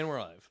And we're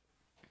live.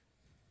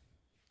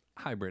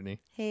 Hi,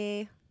 Brittany.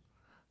 Hey.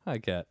 Hi,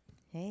 Kat.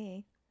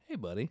 Hey. Hey,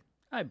 buddy.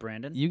 Hi,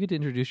 Brandon. You get to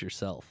introduce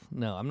yourself.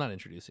 No, I'm not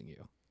introducing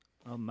you.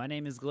 My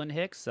name is Glenn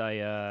Hicks.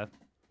 I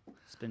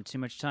spend too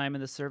much time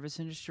in the service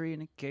industry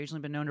and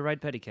occasionally been known to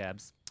ride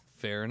pedicabs.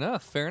 Fair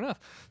enough. Fair enough.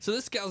 So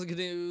this Gals and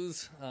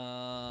Canoes,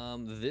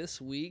 this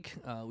week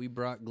we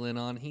brought Glenn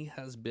on. He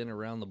has been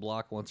around the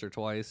block once or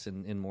twice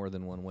in more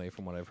than one way,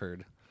 from what I've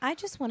heard. I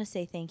just want to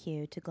say thank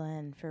you to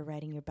Glenn for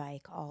riding your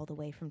bike all the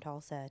way from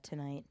Tulsa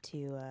tonight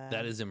to...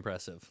 That is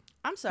impressive.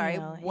 I'm sorry,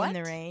 what? In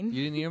the rain.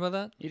 You didn't hear about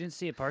that? You didn't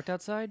see it parked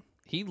outside?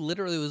 He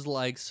literally was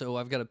like, so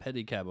I've got a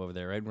pedicab over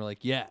there, right? And we're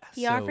like, yeah.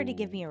 He offered to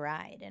give me a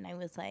ride, and I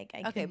was like,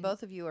 Okay, couldn't.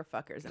 both of you are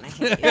fuckers, and I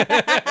hate you.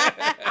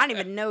 I don't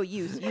even know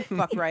you, so you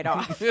fuck right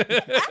off.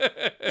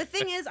 The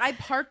thing is, I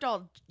parked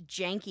all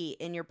janky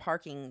in your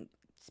parking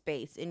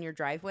space, in your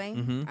driveway.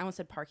 Mhm. I almost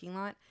said parking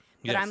lot.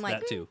 But Yes, I'm like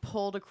that too.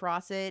 pulled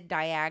across it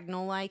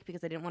diagonal-like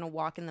because I didn't want to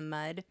walk in the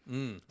mud.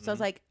 So I was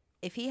like,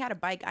 if he had a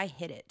bike, I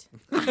hit it.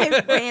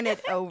 I ran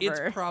it over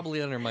It's probably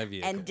under my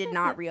vehicle. and did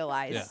not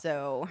realize, Yeah.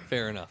 so...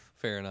 Fair enough.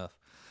 Fair enough.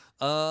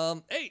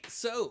 Hey,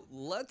 so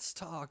let's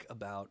talk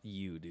about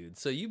you, dude.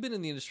 So you've been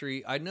in the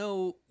industry. I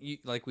know, you,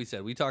 like we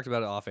said, we talked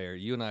about it off air.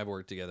 You and I have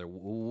worked together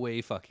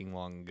way fucking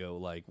long ago,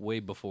 like way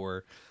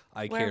before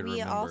I Where care to we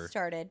remember. all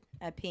started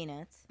at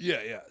Peanuts.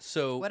 Yeah.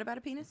 So What about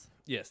a penis?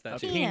 yes,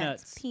 that's A it.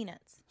 Peanuts.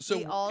 Peanuts. So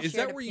We all is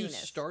shared that a where you penis.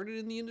 started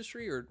in the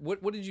industry, or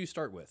what did you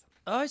start with?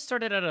 I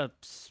started at a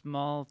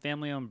small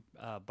family-owned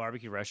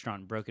barbecue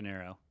restaurant in Broken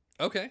Arrow.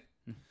 Okay.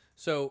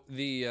 So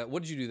the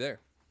what did you do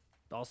there?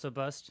 Also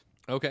bust.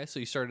 Okay, so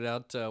you started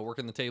out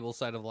working the table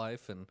side of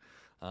life, and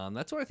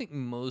that's what I think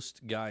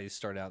most guys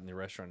start out in the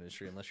restaurant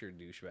industry, unless you're a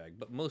douchebag.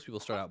 But most people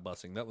start out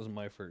bussing. That was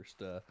my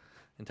first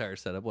entire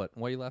setup. What?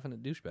 Why are you laughing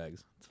at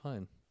douchebags? It's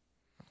fine.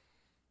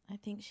 I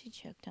think she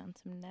choked on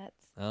some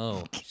nuts.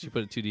 Oh, she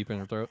put it too deep in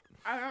her throat?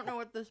 I don't know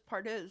what this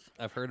part is.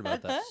 I've heard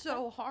about that. It's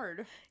so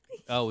hard.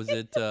 Oh, was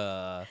it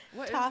What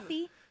is it?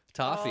 Toffee?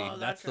 toffee? Oh, that's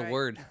that's the right.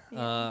 word.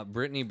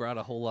 Brittany brought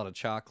a whole lot of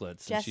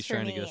chocolates, and Just she's for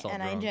trying me, to get us all and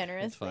drunk. I It's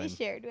generously fine.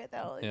 shared with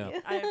all of Yeah.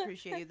 you. I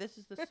appreciate you. This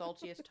is the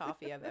saltiest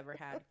toffee I've ever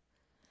had.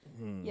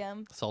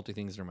 Yum. Salty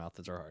things in her mouth.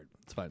 That's are hard.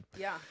 It's fine.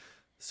 Yeah.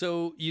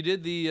 So you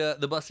did the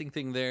busing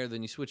thing there,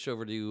 then you switched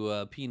over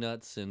to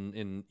Peanuts,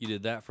 and you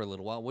did that for a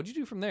little while. What'd you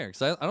do from there?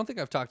 Because I don't think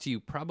I've talked to you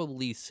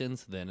probably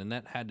since then, and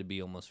that had to be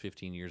almost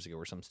 15 years ago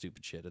or some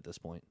stupid shit at this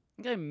point.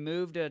 I think I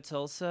moved to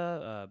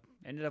Tulsa.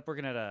 Ended up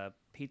working at a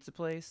pizza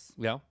place.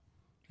 Yeah,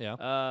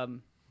 yeah.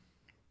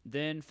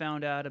 Then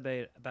found out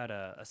about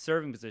a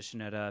serving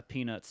position at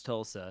Peanuts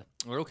Tulsa.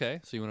 Okay,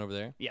 so you went over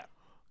there. Yeah.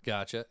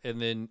 Gotcha.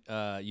 And then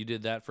you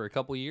did that for a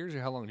couple years,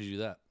 or how long did you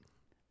do that?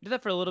 Did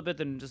that for a little bit,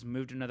 then just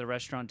moved to another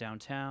restaurant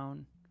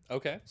downtown.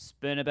 Okay.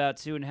 Spent about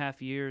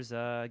 2.5 years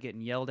getting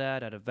yelled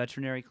at a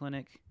veterinary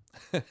clinic.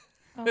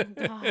 Oh,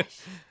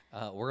 gosh.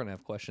 We're gonna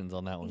have questions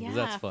on that one because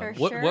Yeah, that's fun. for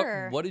What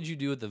sure. what did you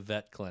do at the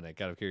vet clinic?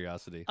 Out of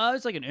curiosity.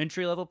 It's like an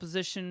entry level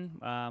position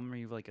where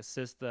you like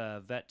assist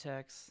the vet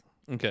techs.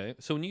 Okay,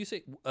 so when you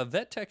say a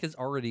vet tech is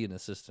already an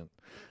assistant,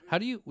 how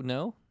do you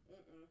know?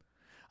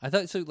 I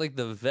thought so. Like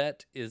the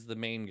vet is the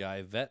main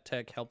guy. Vet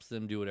tech helps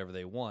them do whatever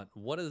they want.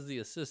 What does the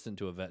assistant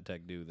to a vet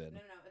tech do then? No,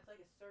 it's like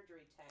a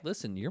surgery tech.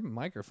 Listen, your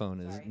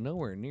microphone is Sorry.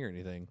 nowhere near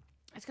anything.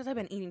 It's because I've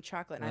been eating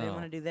chocolate and I didn't Oh.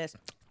 want to do this.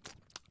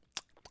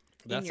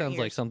 That In your sounds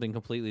like ears. something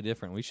completely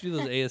different. We should do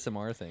those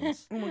ASMR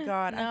things. Oh my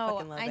god, I No,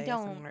 fucking love I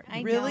don't. ASMR.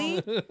 I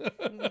really?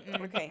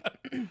 don't. Okay.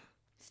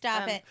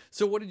 Stop it.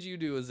 So what did you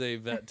do as a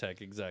vet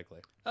tech exactly?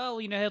 Oh,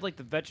 I had like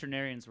the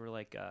veterinarians were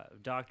like a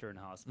doctor in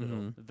hospital.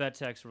 Mhm. The vet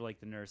techs were like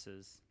the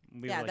nurses.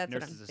 We Yeah, were like that's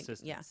what I'm nurses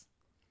thinking, yeah. assistants.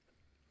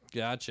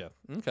 Gotcha.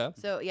 Okay.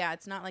 So yeah,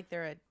 it's not like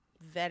they're a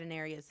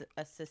veterinary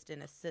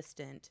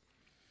assistant.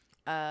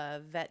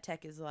 Vet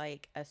tech is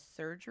like a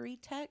surgery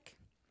tech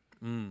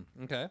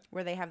Okay.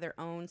 where they have their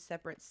own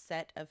separate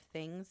set of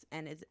things,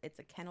 and it's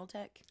a kennel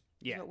tech.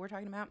 Yeah. Is what we're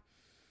talking about.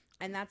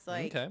 And that's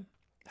like Okay.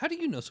 How do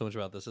you know so much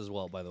about this as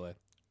well? By the way.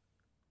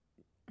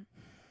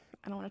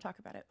 I don't want to talk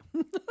about it.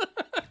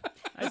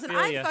 I Listen, feel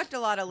I ya. fucked a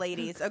lot of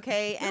ladies,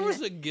 okay? There And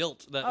was a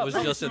guilt that Oh, was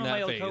that just in some of my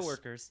that old face.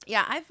 coworkers.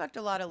 yeah, I fucked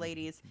a lot of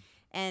ladies.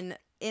 And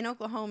in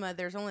Oklahoma,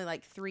 there's only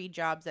like 3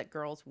 jobs that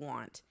girls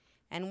want.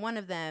 And one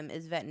of them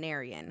is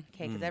veterinarian,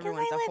 okay? Because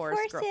everyone's I a like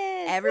horse girl.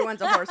 horses.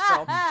 Everyone's a horse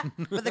girl.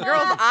 But the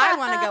girls I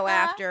want to go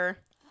after,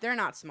 they're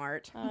not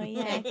smart. Oh,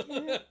 yeah.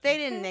 They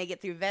didn't make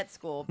it through vet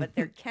school, but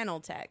they're kennel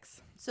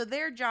techs. So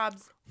their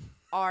jobs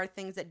are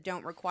things that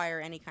don't require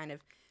any kind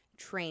of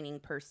training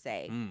per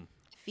se.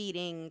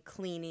 Feeding,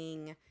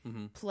 cleaning,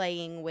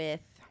 playing with,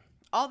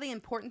 all the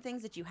important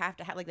things that you have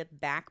to have, like the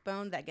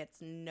backbone that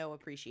gets no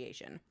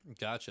appreciation.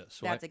 Gotcha.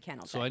 So That's a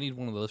kennel So tech. I need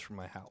one of those for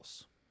my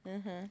house.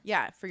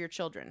 Yeah, for your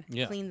children.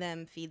 Yeah. Clean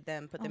them, feed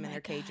them, put them in Oh my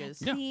their God,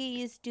 cages. Yeah.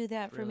 Please do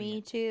that for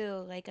me Brilliant.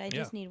 too. Like I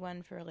just Yeah. need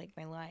one for like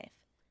my life.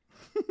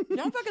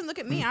 Don't fucking look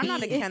at me. I'm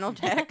not a kennel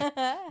tech.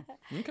 Okay.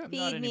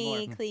 Feed me,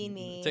 anymore. clean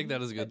me. Take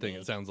that as a good put thing, me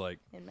it sounds like.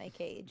 in my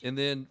cage. And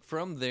then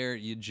from there,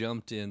 you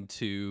jumped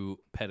into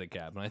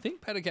Pedicab. And I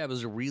think Pedicab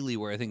is really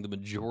where I think the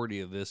majority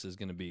of this is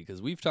going to be,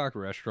 because we've talked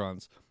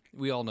restaurants.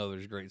 We all know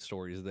there's great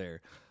stories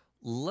there.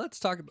 Let's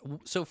talk.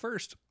 So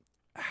first,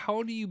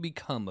 how do you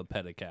become a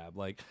pedicab?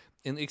 Like,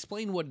 and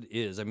explain what it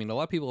is. I mean, a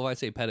lot of people, if I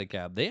say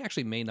pedicab, they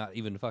actually may not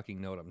even fucking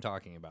know what I'm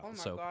talking about. Oh my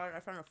so, god, I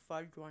found a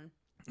fudge one.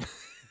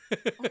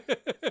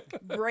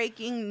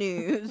 Breaking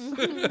news.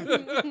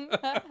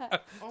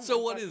 so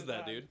what is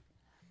that, dude?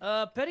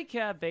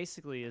 Pedicab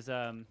basically is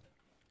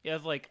you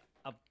have like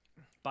a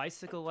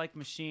bicycle-like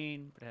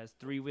machine, but it has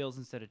 3 wheels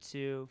instead of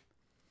 2.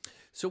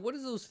 So what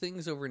is those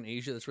things over in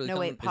Asia that's really No,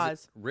 common? wait, pause.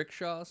 Is it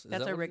rickshaws? Is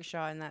That's that a what it is?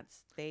 rickshaw, and that's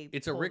they.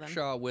 It's a pull them.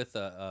 rickshaw with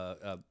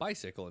a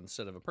bicycle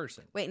instead of a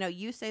person. Wait, no,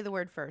 you say the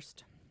word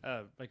first.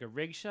 Like a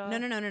rickshaw.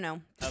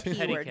 No. A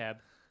Keyword. pedicab.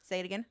 Say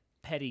it again.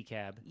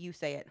 Pedicab. You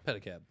say it.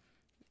 Pedicab.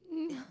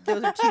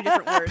 Those are 2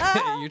 different words.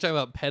 You're talking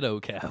about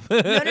pedocab.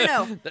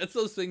 No. That's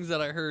those things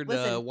that I heard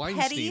Listen,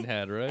 Weinstein petty,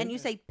 had, right? And you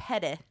say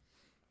pedi.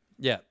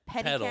 yeah,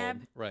 pedicab? pedal,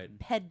 right?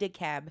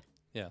 Pedicab.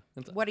 Yeah,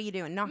 that's What are you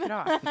doing? Knock it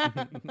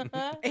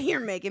off. You're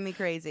making me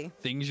crazy.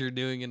 things you're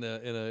doing in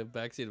a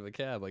backseat of a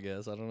cab. I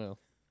guess I don't know.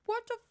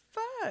 What the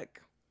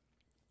fuck?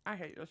 I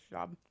hate this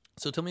job.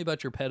 So tell me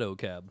about your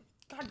pedocab.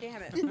 God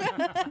damn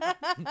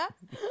it.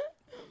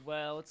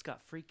 Well, it's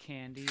got free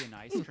candy and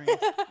ice cream.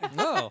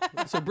 Oh,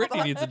 so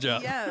Brittany needs a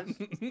job. Yes.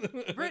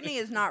 Brittany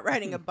is not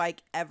riding a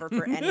bike ever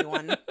for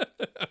anyone.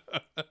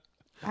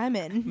 I'm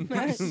in.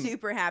 I'm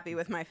super happy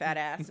with my fat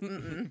ass.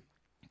 Mm-mm.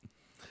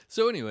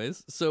 So,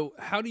 anyways, so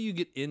how do you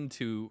get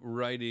into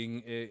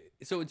riding?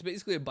 So it's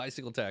basically a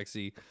bicycle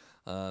taxi,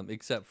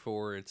 except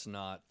for it's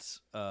not.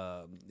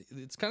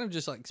 It's kind of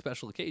just like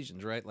special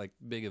occasions, right? Like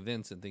big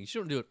events and things.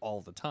 You don't do it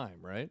all the time,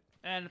 right?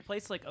 And a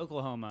place like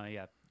Oklahoma,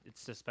 yeah,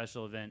 it's just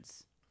special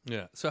events.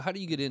 Yeah. So how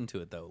do you get into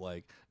it though?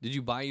 Like, did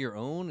you buy your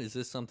own? Is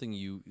this something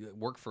you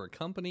work for a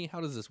company?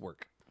 How does this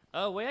work?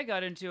 The way I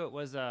got into it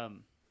was I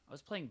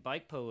was playing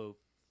bike polo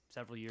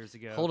several years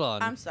ago. Hold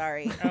on. I'm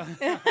sorry.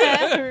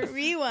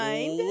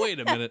 Rewind. Wait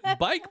a minute.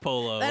 Bike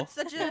polo. That's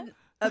such an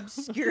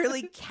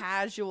obscurely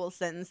casual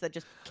sentence that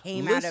just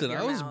came out of Listen, your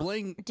I was mouth.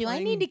 playing. Do I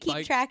need to keep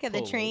bike track of the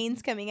polo.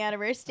 trains coming out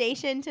of our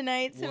station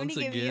tonight? Somebody Once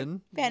give me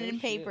again? a pen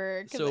and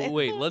paper. 'cause So I-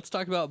 wait, let's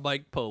talk about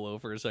bike polo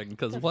for a second.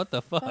 Because what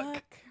the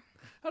fuck?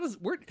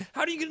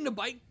 How do you get into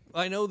bike?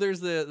 I know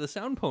there's the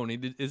Sound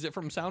Pony. Is it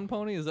from Sound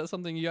Pony? Is that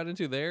something you got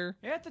into there?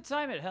 Yeah, at the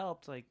time it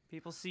helped. Like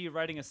people see you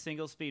riding a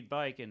single speed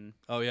bike, and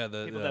Oh yeah,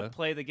 people that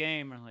play the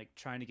game are like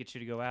trying to get you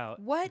to go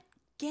out. What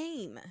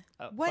game?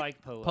 What?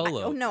 Bike polo.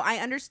 Polo. Oh no, I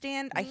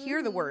understand. I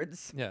hear the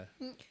words. yeah.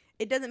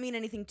 It doesn't mean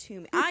anything to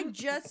me. I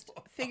just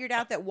figured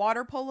out that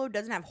water polo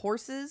doesn't have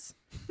horses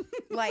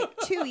like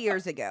 2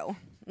 years ago.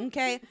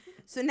 Okay?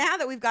 So now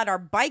that we've got our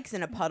bikes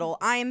in a puddle,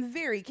 I am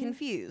very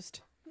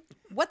confused.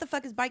 What the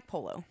fuck is bike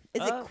polo?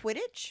 Is it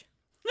Quidditch?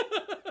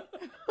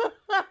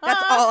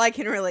 That's all I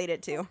can relate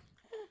it to.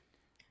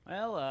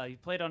 Well, you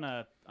played on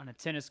a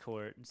tennis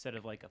court instead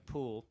of like a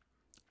pool,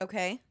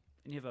 Okay.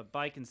 and you have a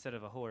bike instead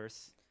of a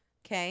horse.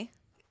 Okay.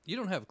 You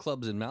don't have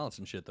clubs and mallets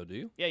and shit though, do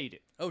you? Yeah, you do.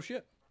 Oh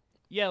shit.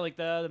 Yeah, like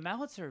the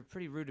mallets are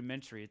pretty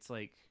rudimentary. It's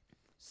like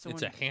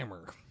someone. It's a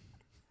hammer.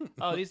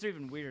 Oh, these are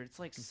even weirder. It's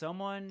like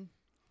someone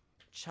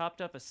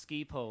chopped up a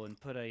ski pole and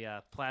put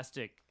a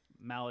plastic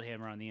mallet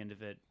hammer on the end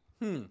of it.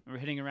 We're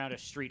hitting around a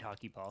street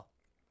hockey ball.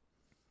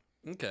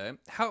 Okay.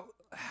 How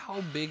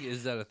big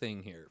is that a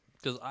thing here?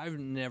 Because I've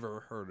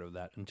never heard of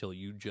that until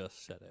you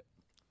just said it.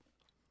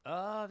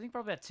 I think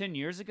probably about 10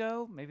 years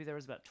ago. Maybe there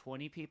was about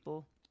 20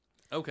 people.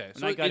 Okay,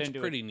 When so I got it's into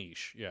pretty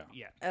niche. Yeah.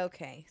 Yeah.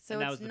 Okay. So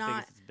and that it's was the not.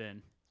 biggest it's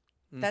been.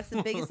 That's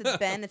the biggest it's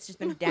been. It's just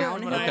been From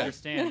downhill. what I Okay.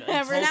 understand.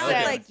 Ever So now Okay.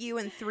 it's like you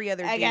and 3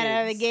 other I dudes. got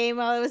out of the game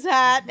while it was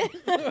hot.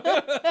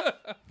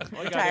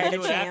 Well, I got Tired into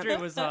of it champ. after it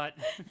was hot.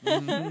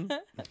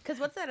 Because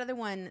what's that other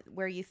one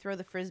where you throw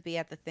the frisbee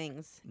at the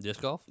things?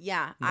 Disc golf.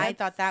 Yeah, I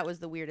thought that was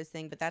the weirdest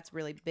thing, but that's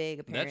really big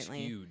apparently. That's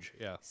huge.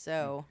 Yeah.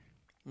 So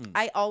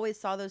I always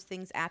saw those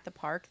things at the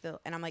park,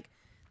 and I'm like,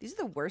 these are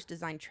the worst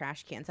designed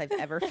trash cans I've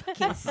ever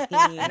fucking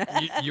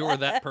seen. You were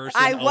that person.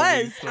 I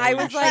always was throwing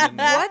like, shit in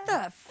there. what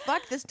the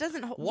fuck? This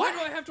doesn't. Why do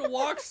I have to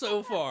walk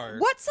so far?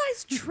 What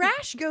size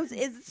trash goes?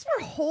 Is this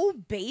for whole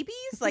babies?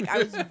 Like, I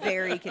was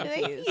very Do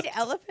they confused. feed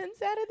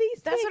elephants out of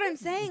these That's things? what I'm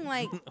saying.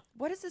 Like,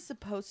 what is this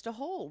supposed to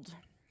hold?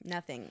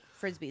 Nothing.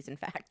 Frisbees, in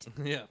fact.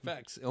 Yeah,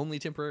 facts. Only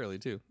temporarily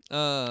too.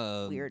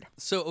 Weird.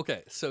 So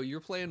okay, so you're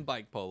playing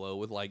bike polo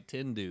with like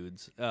 10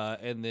 dudes,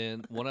 and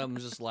then one of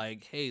them's just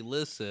like, "Hey,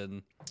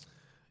 listen,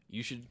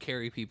 you should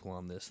carry people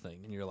on this thing,"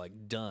 and you're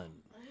like,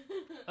 "Done."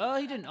 Oh,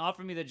 he didn't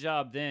offer me the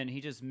job then.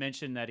 He just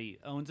mentioned that he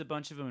owns a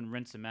bunch of them and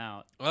rents them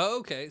out. Oh,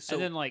 okay, so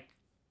And then, like,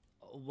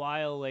 a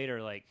while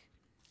later, like,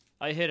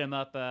 I hit him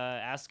up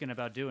asking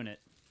about doing it.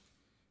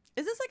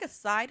 Is this like a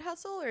side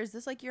hustle, or is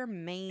this like your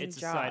main It's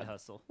job? a side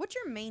hustle. What's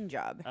your main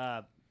job?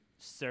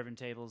 Serving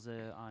tables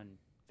on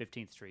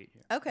 15th Street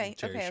here. Okay,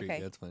 Cherry okay, Street,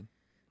 okay. that's fine.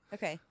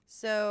 Okay,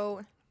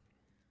 so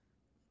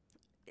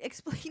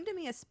explain to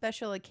me a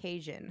special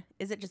occasion.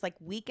 Is it just like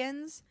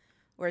weekends,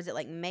 or is it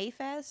like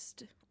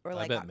Mayfest, or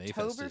like I bet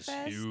Mayfest is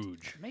Oktoberfest?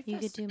 huge. You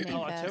could do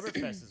Oh, Mayfest.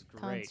 Oktoberfest is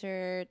great.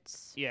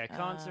 Concerts. Yeah,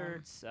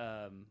 concerts.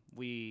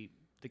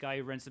 The guy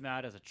who rents them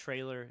out has a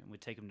trailer, and we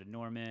take him to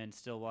Norman,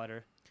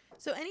 Stillwater.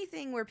 So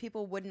anything where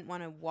people wouldn't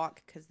want to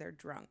walk because they're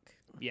drunk.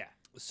 Yeah.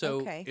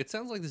 So Okay. it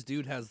sounds like this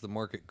dude has the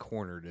market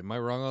cornered. Am I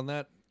wrong on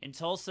that? In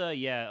Tulsa,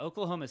 yeah,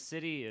 Oklahoma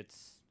City,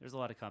 there's a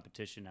lot of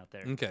competition out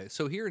there. Okay,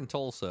 so here in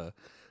Tulsa,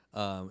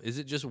 is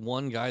it just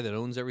one guy that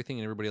owns everything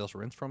and everybody else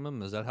rents from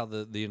him? Is that how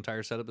the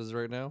entire setup is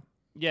right now?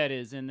 Yeah, it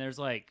is, and there's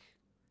like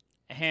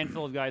a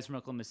handful of guys from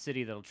Oklahoma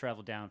City that'll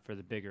travel down for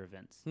the bigger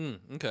events.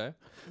 Okay.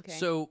 Okay.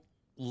 So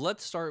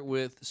let's start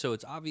with, so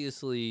it's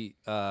obviously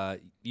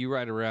you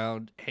ride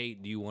around, hey,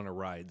 do you want to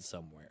ride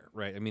somewhere,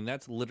 right? I mean,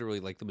 that's literally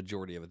like the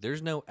majority of it.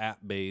 There's no app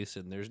base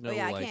and there's no oh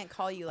yeah, like I can't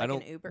call you I like an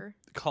don't- Uber.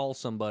 call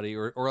somebody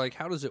or like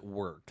how does it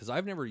work? Because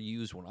I've never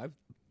used one.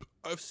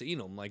 I've seen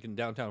them like in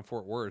downtown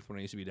Fort Worth when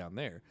I used to be down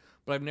there,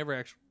 but I've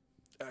never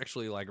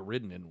actually like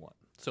ridden in one.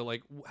 So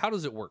like, how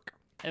does it work?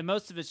 And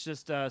most of it's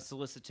just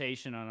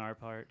solicitation on our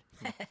part,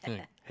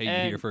 Hey, you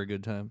here And- for a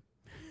good time?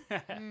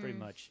 pretty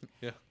much.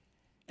 Yeah.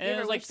 And You ever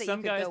there's like wish that some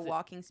you could guys go that-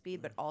 walking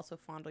speed but also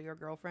fondle your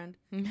girlfriend?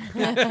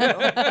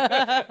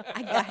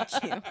 I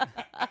got you.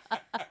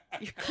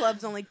 Your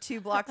club's only 2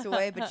 blocks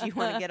away, but you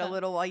want to get a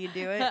little while you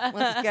do it?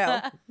 Let's go.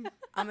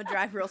 I'm going to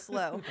drive real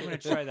slow. I'm gonna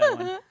try that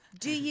one.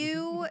 Do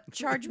you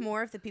charge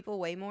more if the people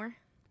weigh more?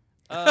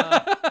 Uh,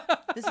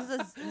 This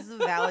is a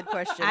valid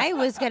question. I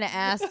was gonna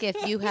ask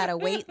if you had a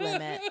weight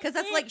limit. Because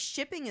that's like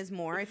shipping is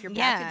more if your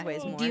Yeah. package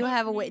weighs more. Do you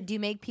have a do you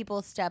make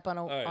people step on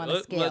a right, on a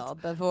let's- scale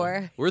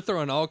before? We're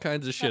throwing all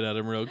kinds of shit at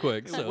him real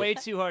quick. it's So way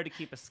too hard to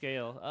keep a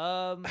scale.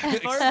 As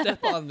far as,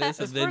 step on this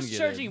and as then far as get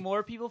charging in.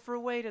 more people for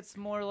weight, it's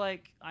more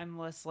like I'm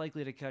less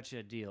likely to cut you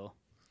a deal.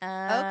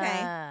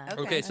 Ah,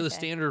 Okay, so the okay.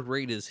 standard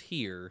rate is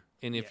here,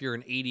 and if Yeah. you're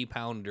an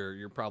 80-pounder,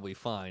 you're probably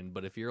fine.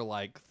 But if you're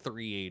like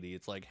 380,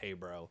 it's like, hey,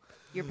 bro,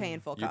 You're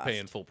paying full you're cost.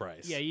 paying full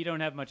price. Yeah, you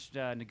don't have much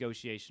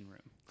negotiation room.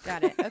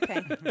 Got it.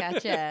 Okay.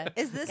 Gotcha.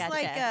 Is this Gotcha.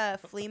 like a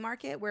flea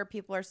market where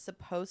people are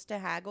supposed to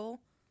haggle?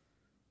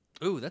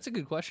 Ooh, that's a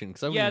good question.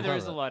 Because Yeah, there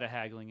is a lot of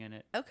haggling in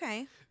it.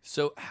 Okay.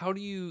 So how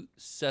do you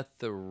set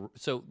the?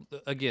 So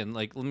again,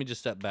 like, let me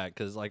just step back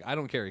because like I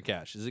don't carry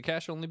cash. Is it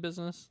cash only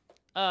business?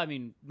 I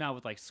mean, not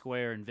with like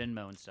Square and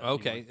Venmo and stuff.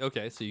 Okay, anymore.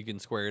 okay, so you can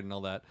square it and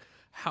all that.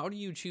 How do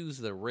you choose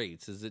the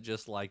rates? Is it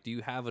just like, do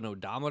you have an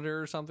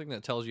odometer or something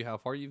that tells you how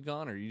far you've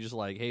gone, or are you just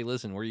like, hey,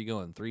 listen, where are you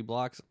going? 3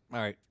 blocks? All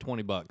right,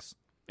 $20.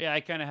 Yeah,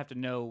 I kind of have to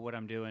know what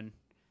I'm doing.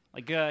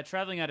 Like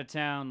traveling out of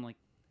town, like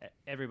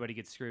everybody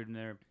gets screwed in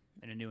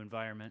a new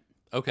environment.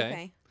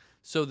 Okay.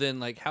 So then,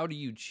 like, how do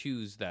you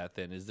choose that?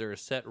 Then is there a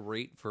set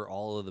rate for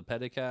all of the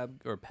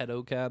pedicab or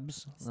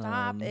pedocabs?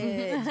 Stop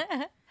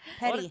it.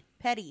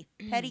 Petty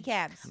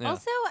cabs. Yeah.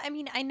 Also, I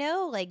mean, I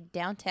know like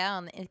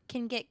downtown it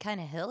can get kind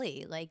of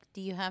hilly. Like,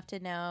 do you have to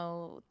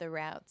know the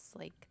routes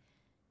like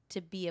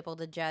to be able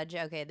to judge?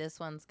 Okay, this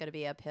one's gonna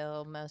be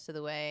uphill most of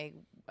the way.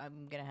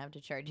 I'm gonna have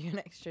to charge you an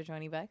extra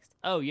 $20.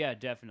 Oh yeah,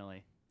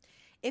 definitely.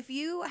 If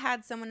you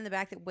had someone in the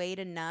back that weighed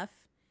enough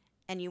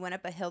and you went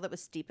up a hill that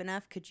was steep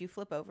enough, could you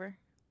flip over?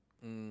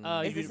 Is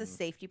you this a could-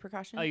 safety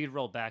precaution? Oh, you'd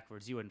roll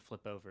backwards. You wouldn't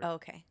flip over. Oh,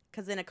 okay.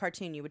 Because in a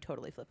cartoon, you would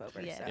totally flip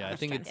over. Yeah. so Yeah, I was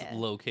think trying it's to- Yeah.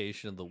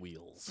 location of the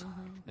wheels.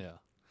 Mm-hmm. Yeah.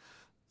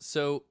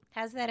 So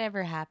Has that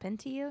ever happened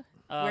to you?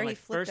 Where my he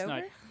flipped first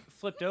night, over?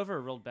 flipped over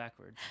or rolled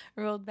backwards.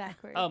 Rolled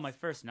backwards. Oh, my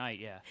first night,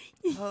 yeah.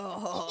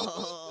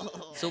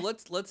 Oh. so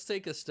let's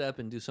take a step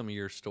and do some of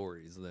your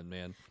stories then,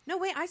 man. No,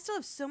 wait. I still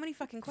have so many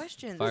fucking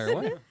questions. Fire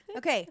away.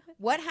 Okay.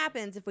 What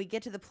happens if we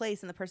get to the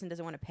place and the person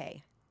doesn't want to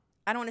pay?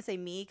 I don't want to say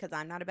me because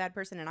I'm not a bad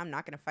person and I'm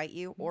not going to fight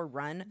you or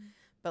run.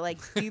 But, like,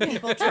 do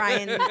people try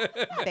and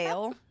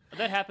bail?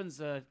 That happens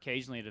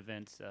occasionally at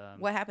events.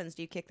 What happens?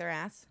 Do you kick their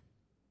ass?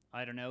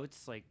 I don't know.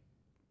 It's like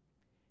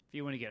if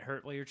you want to get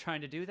hurt while you're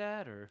trying to do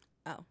that, or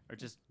Oh. or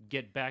just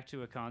get back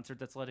to a concert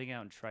that's letting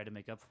out and try to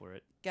make up for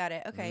it. Got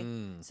it. Okay.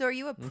 Mm. So are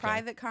you a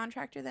private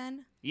contractor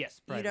then?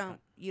 Yes, You private don't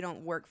you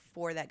don't work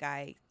for that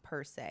guy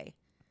per se.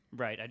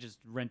 Right. I just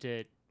rent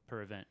it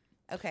per event.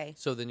 Okay.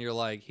 So then you're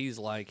like, he's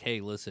like, hey,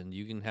 listen,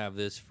 you can have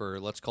this for,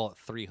 let's call it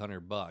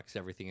 $300.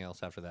 Everything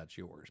else after that's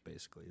yours,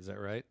 basically. Is that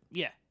right?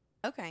 Yeah.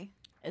 Okay.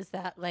 Is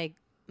that like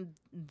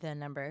the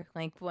number?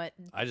 Like what?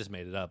 I just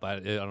made it up. I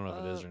don't know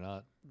if it is or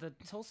not. The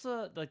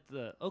Tulsa, like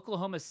the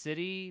Oklahoma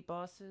City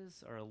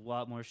bosses, are a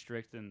lot more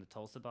strict than the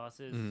Tulsa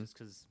bosses, Mhm. just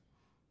because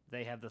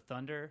they have the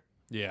Thunder.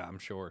 Yeah, I'm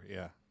sure.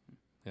 Yeah.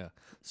 Yeah.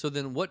 So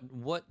then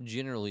what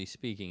generally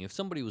speaking, if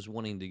somebody was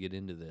wanting to get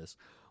into this,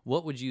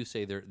 what would you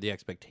say the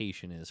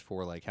expectation is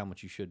for like how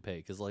much you should pay?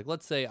 Because like,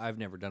 let's say I've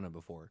never done it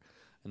before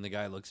and the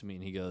guy looks at me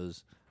and he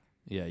goes,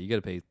 yeah, you got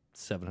to pay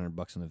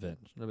 $700 an event.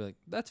 And I'll be like,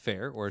 that's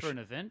fair. Or For an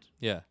event?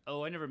 yeah.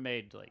 Oh, I never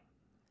made, like,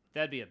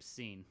 that'd be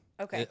obscene.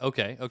 Okay.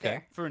 Okay.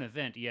 Fair. For an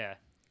event, yeah.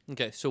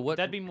 Okay. So what?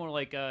 That'd be more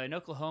like, in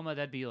Oklahoma,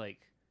 that'd be like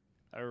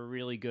a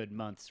really good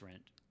month's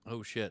rent.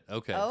 Oh shit.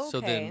 Okay. So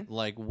Okay. then,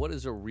 like, what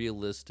is a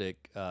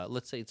realistic?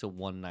 Let's say it's a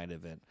one-night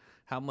event.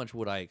 how much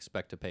would I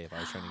expect to pay if I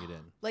was trying to get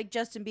in? Like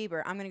Justin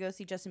Bieber. I'm going to go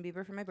see Justin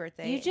Bieber for my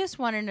birthday. You just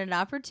wanted an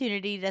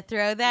opportunity to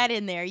throw that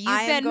in there.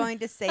 I am going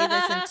to say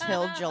this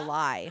until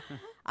July.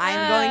 I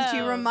am going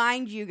to Oh.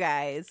 remind you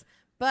guys.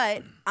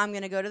 But I'm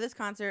going to go to this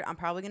concert. I'm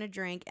probably going to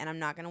drink, and I'm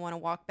not going to want to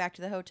walk back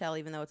to the hotel,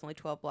 even though it's only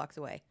 12 blocks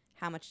away.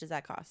 How much does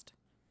that cost?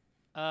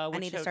 I Which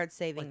need to ho- start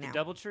saving like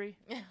now. the DoubleTree.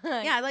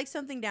 Yeah, I like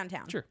something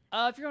downtown. Sure.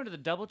 If you're going to the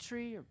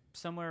DoubleTree or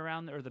somewhere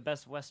around there, or the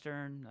Best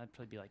Western, that'd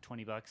probably be like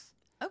 $20.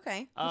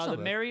 Okay. That's The not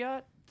bad.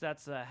 Marriott,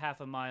 that's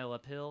half a mile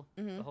uphill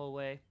the whole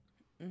way.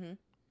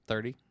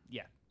 30.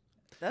 Yeah.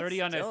 That's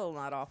 30 on a- still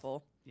not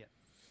awful.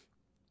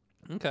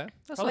 Okay,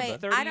 that's Probably not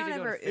Wait, bad. 30 I don't to go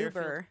to ever Fairfield.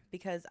 Uber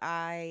because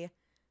I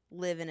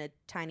live in a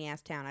tiny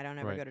ass town. I don't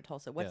ever Right. go to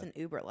Tulsa. What's Yeah. an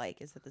Uber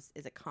like? Is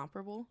it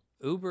comparable?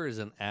 Uber is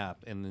an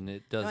app, and then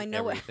it does I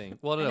know what- everything.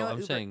 Well, I know no, what I'm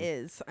Uber saying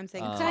is. I'm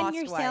saying It's on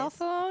your cell cost-wise.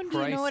 phone. Do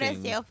you know what a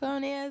Pricing. cell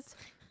phone is?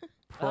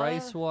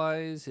 price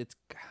wise,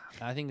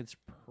 I think it's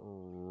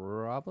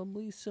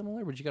probably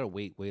similar, but you got to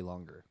wait way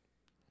longer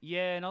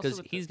Yeah, and also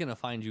because with he's gonna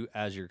find you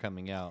as you're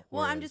coming out.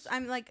 Well, I'm whereas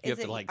like, you is have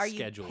it? to, like, Are you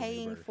schedule an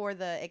paying Uber. for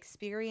the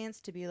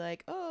experience to be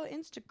like, oh,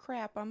 Insta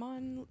crap? I'm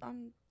on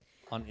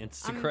I'm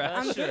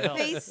Instagram, sure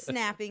helps. face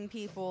snapping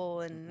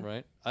people and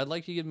right? I'd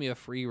like you to give me a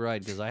free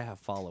ride because I have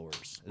followers.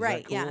 Is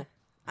right, that cool? yeah.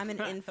 I'm an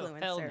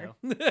influencer. Hell no.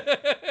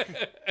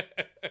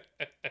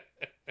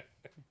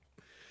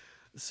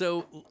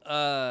 So,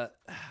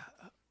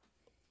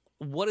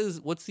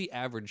 what's the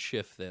average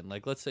shift then?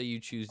 Like, let's say you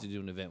choose to do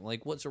an event.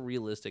 Like, what's a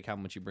realistic how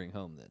much you bring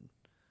home then?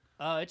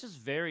 It just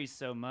varies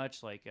so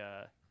much. Like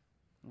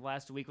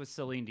last week with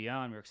Celine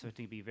Dion, we were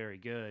expecting to be very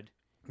good,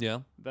 Yeah.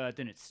 but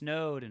then it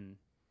snowed and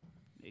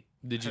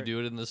Did you hurt. do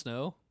it in the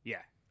snow? yeah,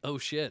 Oh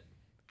shit.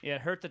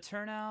 it hurt the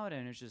turnout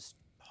and it's just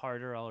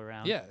harder all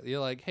around. Yeah, you're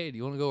like, hey, do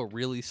you want to go a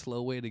really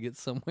slow way to get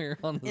somewhere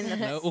on the In the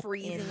snow?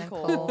 freezing In the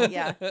cold. cold.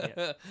 Yeah.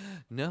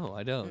 No,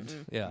 I don't.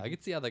 Yeah, I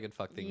can see how that could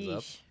fuck things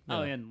up. Yeesh.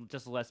 Oh, Yeah. and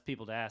just less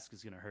people to ask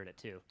is gonna hurt it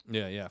too.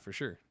 Yeah, for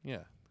sure.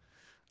 Yeah.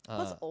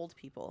 Plus old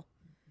people.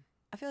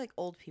 I feel like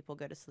old people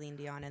go to Celine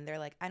Dion and they're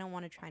like, I don't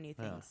want to try new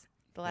Yeah. things.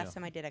 The last Yeah.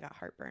 time I did, I got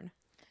heartburn.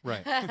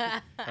 Right.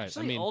 Right.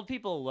 Actually, I mean, old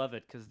people love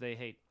it because they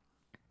hate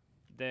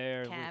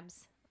their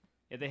Cabs.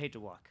 Yeah, they hate to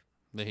walk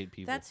they hate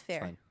people. That's It's fair.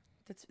 fine.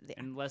 That's yeah.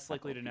 and less Fuck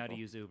likely old to know how to people.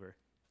 use Uber.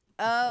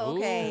 Oh,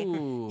 okay.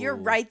 You're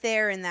Ooh. right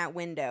there in that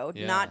window.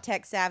 Yeah. Not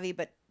tech savvy,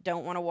 but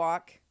don't want to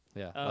walk.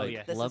 Yeah. Oh, like,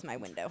 yeah. This love- is my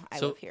window. I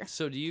so, live here.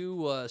 So do you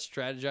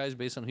strategize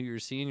based on who you're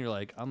seeing? You're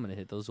like, I'm gonna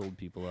hit those old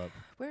people up.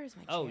 Where is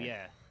my chair? Oh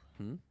yeah,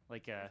 Hmm?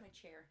 like Where's my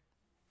chair?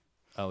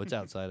 Oh, it's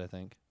outside, I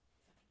think.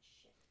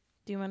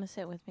 Do you want to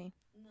sit with me?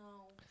 No.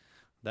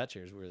 That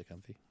chair's really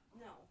comfy.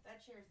 No.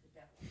 That chair is the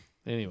devil.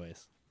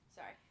 Anyways,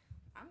 Sorry.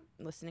 I'm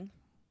listening.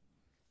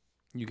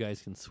 you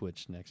guys can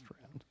switch next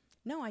round.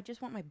 No, I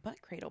just want my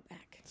butt cradle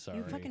back. Sorry.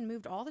 You fucking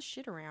moved all the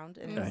shit around.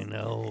 And I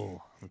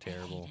know. I'm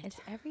terrible.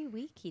 It's every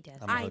week he does.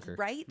 I'm a I hooker.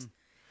 right?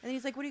 And then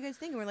he's like, "What do you guys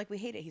think?" And we're like, "We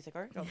hate it." He's like,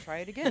 "All right, I'll try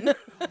it again."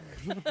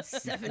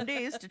 7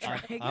 days to try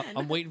again.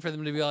 I'm waiting for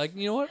them to be like,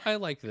 you know what? I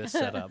like this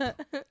setup.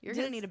 You're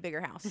gonna need a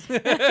bigger house.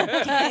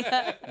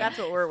 That's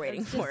what we're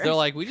waiting for. They're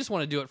like, we just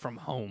want to do it from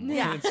home.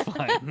 Yeah. It's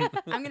fine.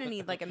 I'm gonna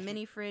need like a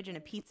mini fridge and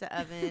a pizza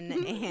oven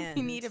and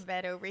You need a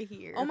bed over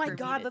here. Oh my for me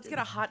god, to let's do- get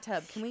a hot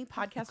tub. Can we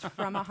podcast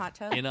from a hot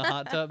tub? In a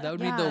hot tub? That would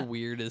be Yeah. the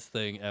weirdest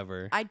thing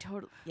ever. I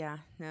totally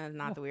no,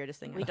 not the weirdest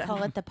thing We I've done.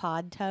 call it the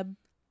pod tub.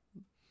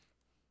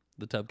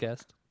 The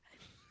Tubcast.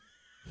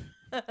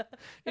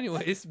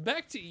 Anyways,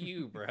 back to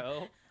you,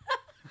 bro.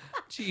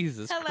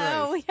 Jesus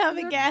Hello, Christ. we have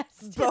a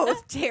guest.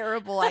 both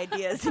terrible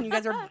ideas, and you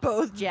guys are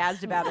both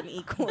jazzed about them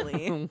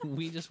equally.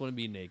 We just want to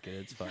be naked.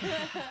 It's fine.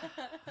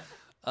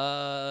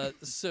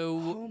 So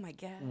Oh my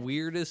god.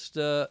 weirdest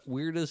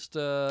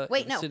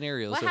Wait, no.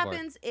 scenario What so far.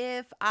 happens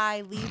if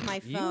I leave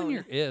my You phone? and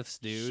your ifs,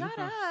 dude. Shut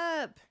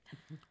up.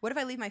 What if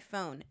I leave my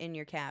phone in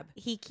your cab?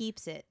 He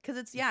keeps it. Because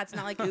it's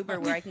not like Uber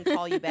where I can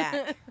call you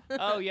back.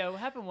 oh yeah, what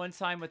happened one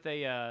time with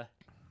a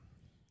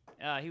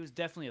he was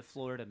definitely a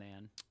Florida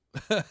man.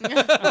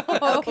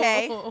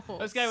 Okay.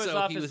 This guy was so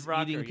off he his was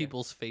rocker. eating yeah.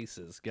 people's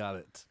faces. Got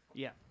it.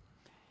 Yeah.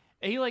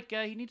 And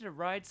he needed a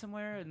ride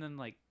somewhere, and then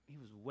like he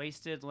was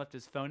wasted and left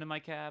his phone in my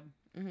cab.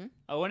 Mhm.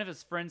 One of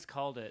his friends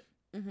called it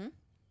Mm-hmm.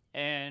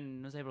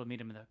 and was able to meet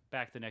him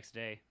back the next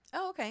day.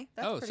 Oh, okay.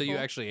 That's Oh, so pretty you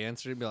cool. actually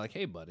answered and be like,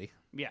 "Hey, buddy."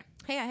 Yeah.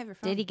 Hey, I have your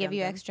phone. Did he give you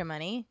dum-dum. extra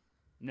money?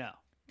 No.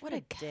 What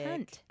a dick.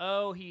 cunt.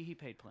 Oh, he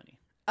paid plenty.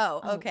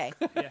 Oh, okay.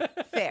 Yeah.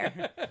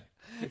 Fair.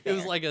 It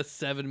was like a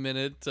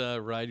 7-minute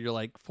ride. You're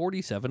like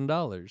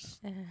 $47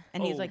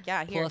 And he's Oh, like,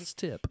 yeah, here. plus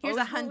tip. Here's Oh,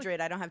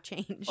 100. I don't have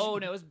change. Oh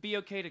no, it was be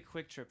okay to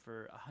Quick Trip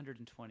for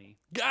 120.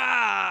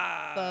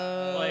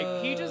 God.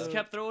 Like he just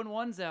kept throwing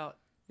ones out.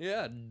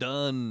 Yeah,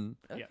 done.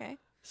 Okay.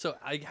 So,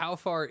 how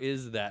far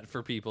is that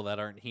for people that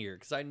aren't here?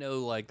 Because I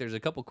know, like, there's a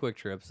couple quick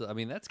trips. I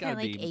mean, that's got to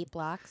Kinda like be 8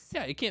 blocks.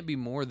 Yeah, it can't be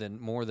more than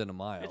a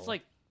mile. It's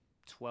like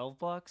 12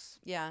 bucks.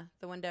 Yeah,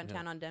 the one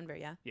downtown on Denver,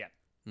 yeah.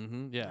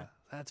 yeah,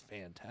 that's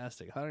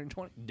fantastic.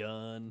 120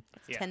 done.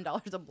 Yeah. $10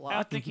 a I block.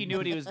 don't think he knew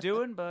what he was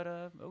doing, but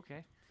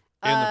okay.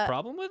 And the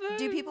problem with that?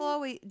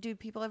 Do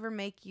people ever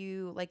make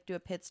you like do a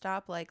pit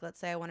stop? Like, let's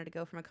say I wanted to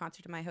go from a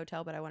concert to my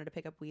hotel, but I wanted to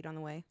pick up weed on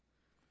the way.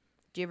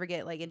 Do you ever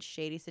get like in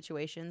shady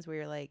situations where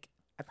you're like,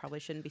 I probably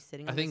shouldn't be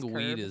sitting on I think this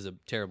weed curb? is a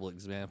terrible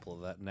example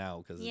of that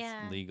now because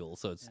Yeah. it's legal.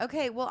 So it's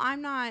Okay, well,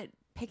 I'm not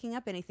picking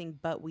up anything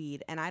but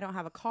weed, and I don't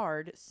have a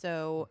card,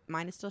 so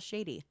mine is still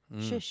shady.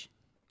 Shush.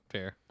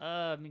 fair.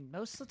 I mean,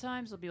 most of the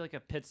times it'll be like a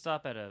pit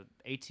stop at a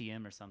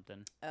ATM or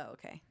something. Oh,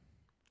 okay.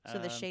 So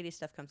the Um, shady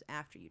stuff comes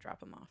after you drop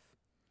them off.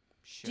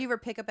 Sure. Do you ever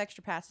pick up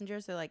extra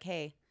passengers? They're like,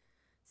 hey,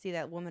 see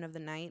that woman of the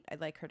night?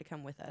 I'd like her to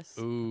come with us.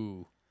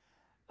 Ooh.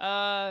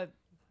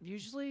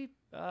 Usually,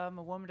 a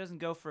woman doesn't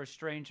go for a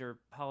stranger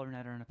hollering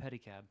at her in a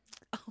pedicab.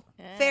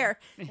 Fair.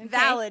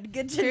 Valid.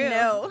 Good to True.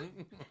 know.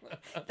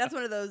 That's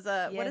one of those,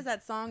 what Yeah. is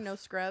that song? No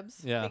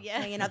Scrubs? Yeah.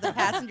 Yeah. Hanging out the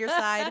passenger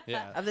side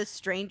Yeah. of the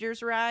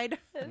stranger's ride.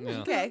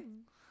 Yeah. Okay.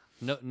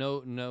 No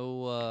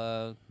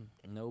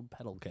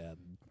pedal cab.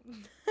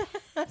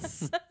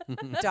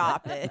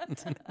 Stop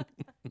it.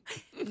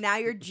 Now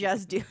you're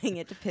just doing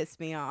it to piss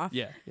me off.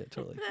 Yeah,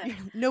 totally.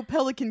 No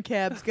Pelican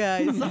cabs,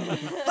 guys.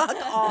 Fuck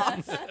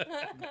off.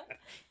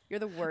 You're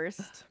the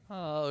worst.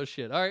 Oh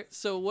shit! All right,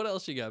 so what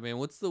else you got, man?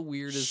 What's the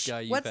weirdest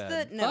guy you've What's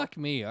had? the- no. Fuck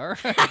me! All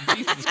right,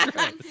 Jesus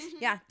Christ!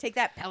 Yeah, take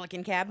that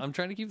Pelican cab. I'm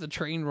trying to keep the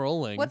train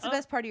rolling. What's the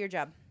best part of your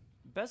job?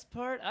 Best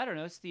part, I don't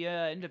know. It's the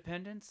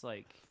independence.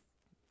 Like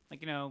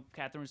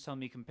Catherine was telling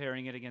me,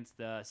 comparing it against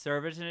the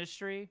service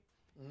industry.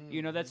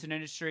 You know, that's an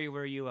industry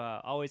where you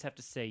always have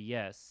to say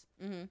yes.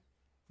 Mm-hmm.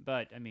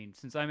 But I mean,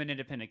 since I'm an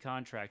independent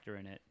contractor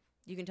in it,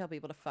 You can tell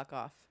people to fuck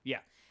off. yeah.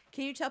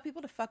 Can you tell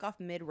people to fuck off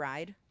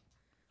mid-ride?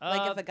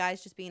 Like if a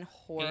guy's just being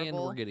horrible. And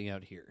we're getting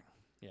out here.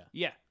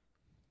 Yeah.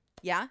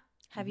 Yeah?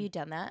 Have you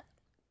done that?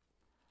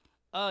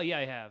 Oh yeah,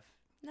 I have.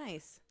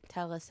 Nice.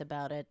 Tell us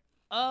about it.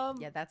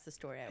 Yeah, that's the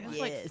story I It want. was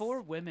like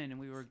 4 women, and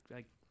we were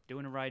like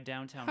doing a ride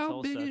downtown How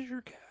Tulsa. big is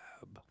your cab?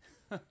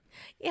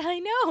 Yeah, I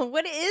know.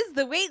 What is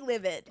the weight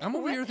limit? I'm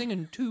over here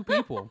thinking 2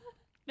 people.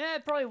 Yeah,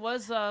 it probably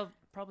was.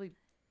 Probably,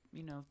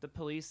 the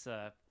police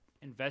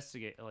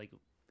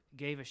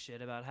gave a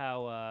shit about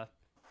how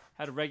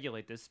to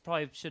regulate this.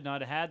 Probably should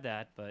not have had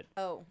that, but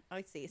Oh,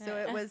 I see.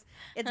 So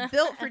it's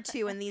built for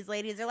 2, and these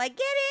ladies are like,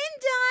 get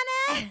in,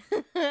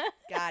 Donna.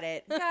 Got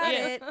it. Got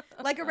Yeah. it.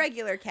 Like a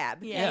regular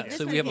cab. Yeah. Yeah, This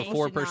so many we have a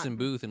people should 4-person not-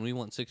 booth, and we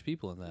want 6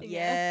 people in that.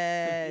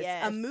 Yes.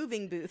 Yes. A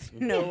moving booth,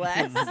 no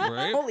less.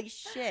 Right? Holy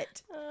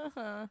shit.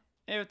 Uh-huh.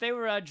 yeah, they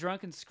were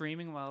drunk and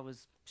screaming while I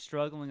was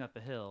struggling up a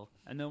hill,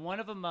 and then one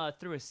of them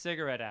threw a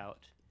cigarette out,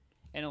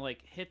 and it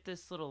hit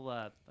this little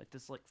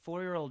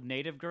 4-year-old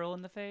native girl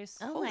in the face.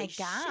 Oh Holy my shit.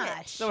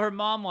 gosh. So her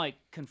mom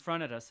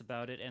confronted us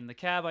about it, and the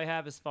cab I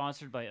have is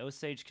sponsored by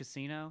Osage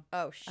Casino.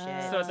 Oh, shit.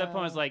 So at that point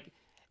I was like,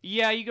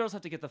 yeah, you girls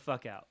have to get the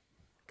fuck out.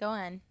 Go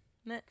on.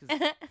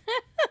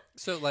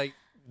 So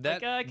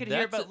that I could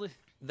hear that's about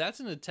that's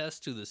an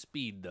attest to the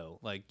speed though.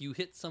 Like you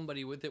hit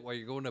somebody with it while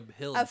you're going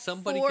uphill, A and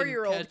somebody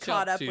 4-year-old can catch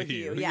caught up to with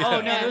you, you. yeah.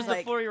 Oh no, Yeah. it was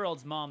Like- the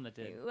 4-year-old's mom that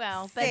did.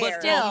 Well, Fair. but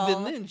But still.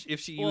 even then, if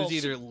she Well, was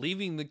either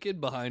leaving the kid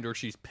behind or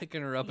she's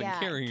picking her up Yeah,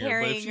 and carrying her, but if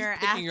carrying she's her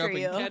picking her up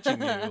after and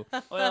catching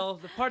you, Well,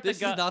 the part this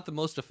that got is not the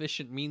most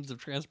efficient means of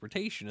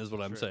transportation, is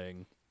what I'm True.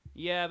 saying.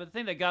 yeah, but the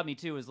thing that got me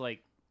too was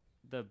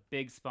the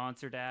big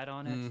sponsored ad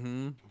on it.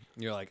 Mm-hmm.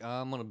 You're like,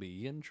 I'm gonna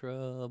be in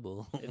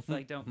trouble. It's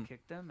like, don't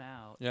kick them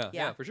out. yeah,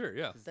 Yeah. for sure,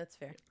 yeah. That's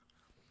fair.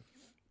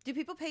 Do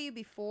people pay you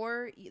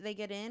before they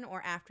get in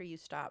or after you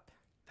stop?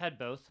 Had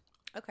both.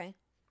 Okay.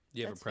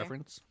 Do you have That's a fair.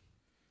 preference?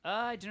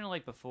 I didn't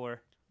like before.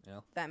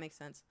 That makes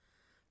sense.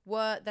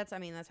 That's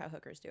how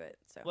hookers do it.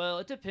 So Well,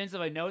 it depends. If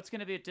I know it's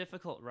going to be a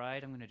difficult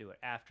ride, I'm going to do it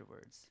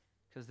afterwards,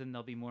 because then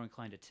they'll be more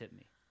inclined to tip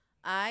me.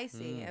 I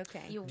see.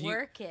 Okay. You Do you-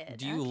 work it.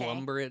 Do you okay.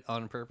 lumber it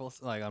on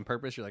purpose? Like on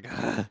purpose? You're like,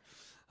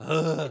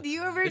 Do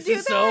you ever This do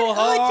is that? so Oh,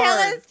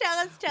 hard. tell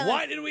us.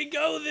 why did we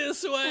go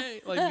this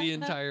way? Like the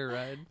entire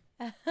ride?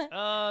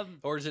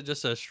 Or is it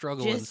just a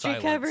struggle in Just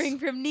silence? recovering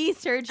from knee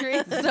surgery.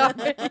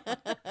 Sorry.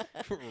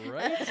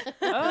 Right?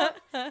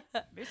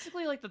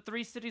 Basically, the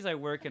 3 cities I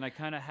work in, I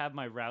kind of have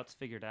my routes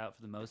figured out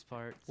for the most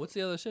part. What's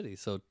the other city?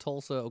 So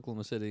Tulsa,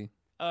 Oklahoma City.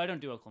 I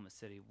don't do Oklahoma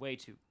City. Way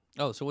too.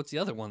 Oh, so what's the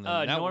other one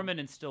then? Now- Norman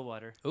and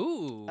Stillwater.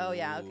 Ooh. Oh,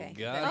 yeah, okay.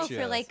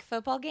 Gotcha. Oh, for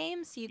football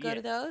games, you go Yeah.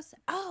 to those?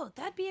 Oh,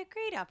 that'd be a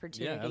great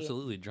opportunity. Yeah,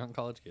 absolutely. Drunk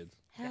college kids.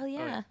 Hell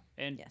yeah.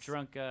 And Yes.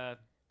 drunk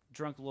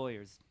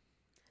lawyers.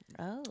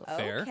 Oh.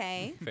 Fair.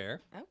 Okay.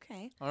 Fair.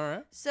 Okay. All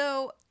right.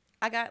 So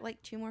I got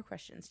 2 more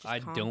questions. Just I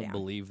calm don't down.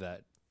 believe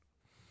that.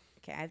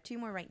 Okay, I have 2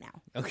 more right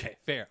now. Okay,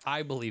 fair.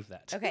 I believe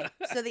that. Okay,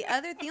 so the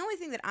only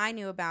thing that I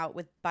knew about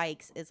with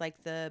bikes is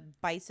the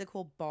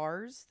bicycle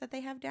bars that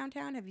they have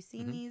downtown. Have you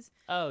seen Mm-hmm. these?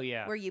 Oh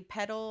yeah. Where you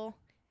pedal?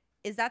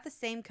 Is that the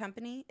same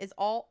company?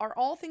 Are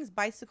all things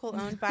bicycle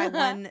owned by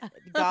one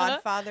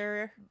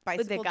Godfather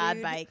bicycle God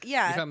dude? bike. You're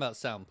Yeah. talking about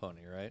Sound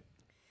Pony, right?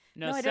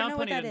 No, No, I don't Sound know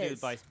what Pony that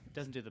is.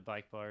 doesn't do the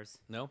bike bars.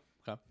 No?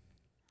 Okay.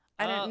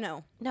 I don't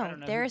know. No, don't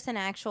know. there's an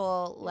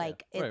actual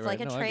like Right, it's right. like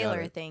a No, I got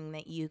trailer it. thing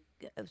that you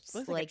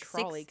like a like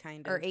trolley, 6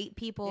 kind or of. 8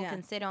 people Yeah.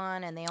 can sit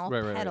on, and they all Right,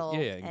 right, right. pedal, Yeah,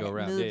 yeah, and go it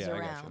around. Yeah, moves yeah, I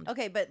gotcha. around.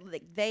 Okay, but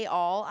like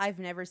I've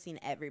never seen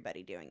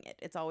everybody doing it.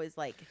 It's always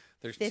like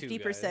There's 2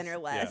 50% or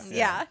guys. less. Yeah,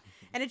 Yeah. yeah.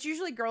 And it's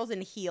usually girls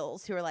in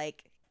heels who are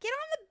like, get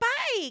on the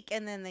bike.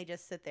 And then they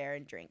just sit there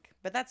and drink.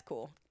 But that's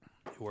cool.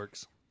 It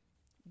works.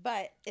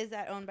 But is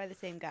that owned by the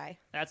same guy?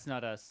 That's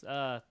not us.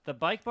 The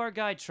bike bar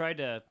guy tried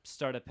to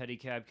start a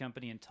pedicab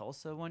company in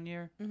Tulsa one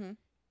year. Mhm.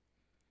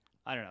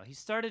 I don't know. He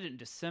started in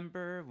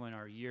December when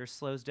our year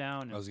slows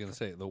down. I was gonna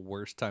say the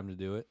worst time to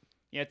do it.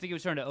 Yeah, I think he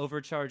was trying to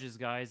overcharge his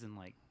guys, and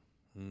like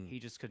Mm. he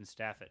just couldn't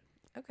staff it.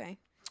 Okay.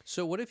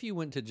 So what if you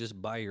went to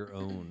just buy your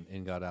own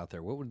and got out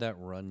there? What would that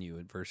run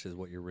you versus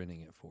what you're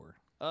renting it for?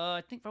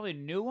 I think probably a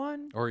new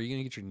one. Or are you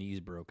gonna get your knees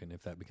broken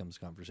if that becomes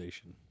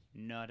conversation?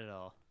 Not at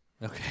all.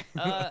 Okay.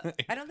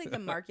 I don't think the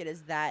market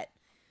is that.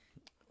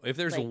 if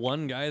there's like-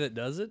 one guy that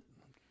does it,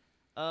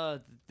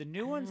 The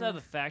new ones out of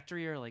the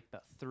factory are like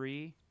about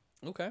 3,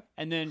 okay.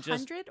 and then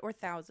just 100 or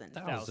 1,000?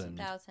 1,000.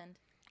 1,000.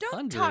 Don't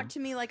 100? talk to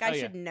me like I Oh,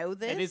 yeah. should know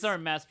this. and these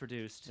aren't mass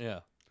produced.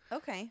 Yeah.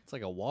 Okay. It's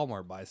like a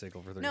Walmart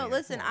bicycle for 30. No,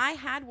 listen, I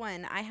had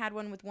one. I had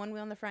one with 1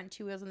 wheel in the front,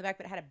 2 wheels in the back,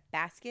 but it had a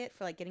basket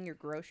for like getting your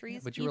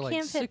groceries. But you, You were like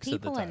can't fit 6 at the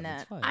people in time.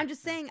 It's that. fine. I'm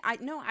just saying,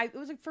 it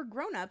was like for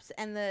grown-ups,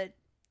 and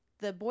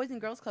the Boys and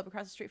Girls Club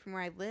across the street from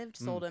where I lived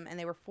sold them, and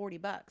they were $40,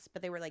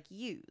 but they were like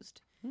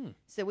used.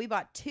 So we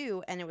bought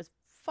 2, and it was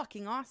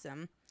fucking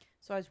awesome.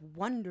 So I was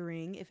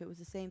wondering if it was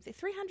the same thing.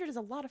 300 is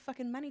a lot of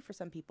fucking money for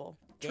some people.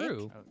 Dick.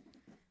 True.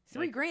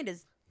 $3,000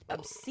 is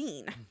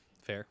obscene.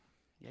 Fair.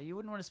 Yeah, you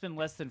wouldn't want to spend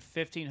less than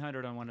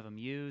 $1,500 on one of them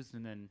used,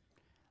 and then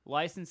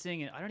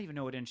licensing. And I don't even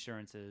know what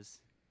insurance is.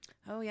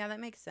 Oh yeah, that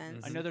makes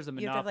sense. I know there's a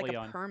You have to have monopoly like a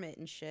on. permit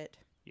and shit.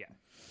 Yeah,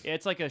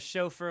 it's like a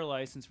chauffeur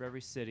license for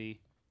every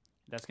city.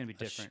 That's gonna be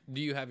different. Do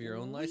you have your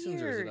own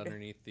license or is it Weird.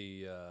 underneath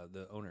the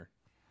owner?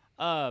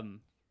 I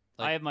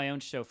Like- have my own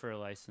chauffeur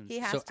license. He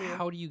has So to.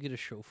 how do you get a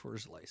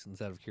chauffeur's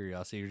license out of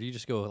curiosity, or do you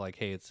just go like,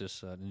 "Hey, it's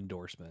just an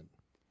endorsement"?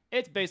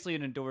 It's basically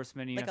an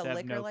endorsement. You Like have a to have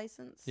liquor no,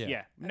 license? Yeah.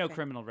 Yeah, no Okay.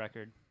 criminal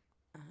record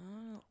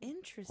Oh,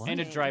 interesting. and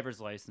a driver's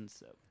license.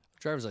 So.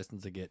 Driver's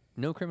license to get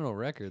no criminal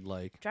record.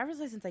 Like, Driver's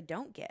license I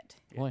don't get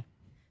why?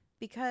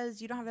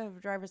 because you don't have to have a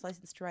driver's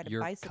license to ride a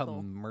You're bicycle.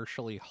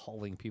 commercially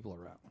hauling people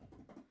around.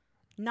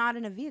 Not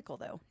in a vehicle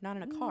though. Not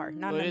in a car.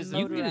 Not Well, in it a is-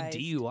 You can get a motorized.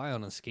 DUI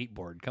on a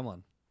skateboard. Come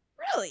on.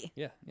 Really?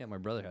 Yeah, yeah. My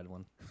brother had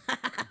one.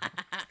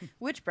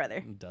 Which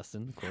brother?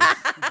 Dustin, of course.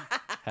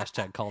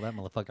 Hashtag call that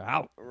motherfucker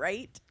out.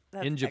 Right?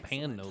 That's In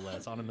Japan, excellent. no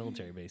less, on a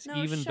military base. No,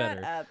 Even shut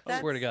better. up. I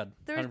swear to That's- God,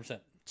 there's-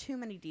 100%. Too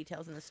many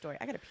details in the story.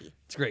 I gotta pee.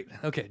 It's great.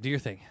 Okay, do your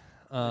thing.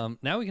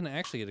 Now we can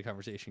actually get a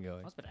conversation I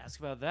going was about to ask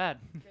about that.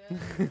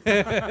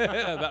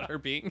 about her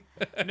being.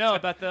 No,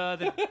 about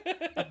the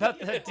about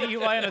the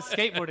DUI on a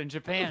skateboard in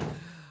Japan.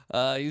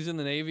 He was in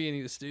the Navy and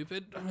he was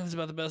stupid. That's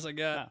about the best I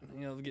got.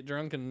 You know, get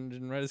drunk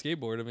and ride a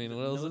skateboard. I mean,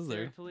 what else is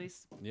Military there?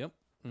 Police. Yep.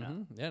 Yeah,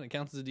 and it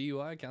counts as a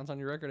DUI. It counts on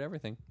your record,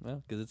 everything.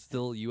 Well, because it's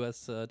still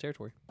U.S.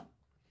 Territory.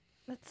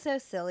 That's so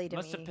silly to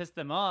Must me. have pissed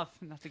them off.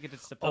 Not to get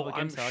into Oh, public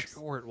I'm intox.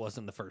 sure it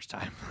wasn't the first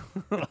time.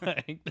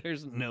 Like,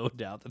 there's no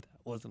doubt that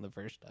wasn't the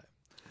first time.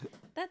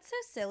 That's so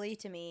silly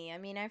to me. I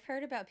mean, I've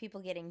heard about people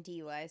getting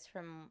DUIs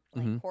from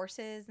like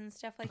horses and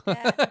stuff like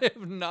that. I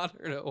have not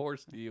heard a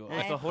horse DUI.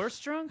 Was the horse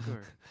drunk?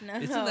 Or? No,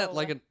 Isn't that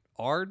like an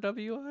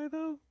RWI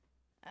though?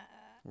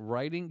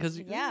 Writing, because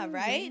yeah,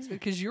 right?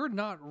 Because you're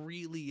not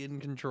really in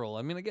control.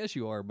 I mean, I guess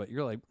you are, but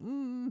you're like,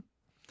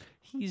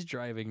 he's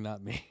driving,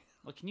 not me.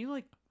 Well, can you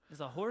like? Is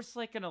a horse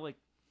like gonna like?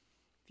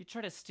 If you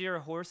try to steer a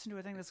horse into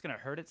a thing that's gonna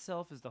hurt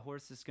itself, is the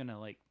horse just gonna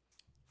like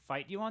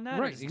fight you on that?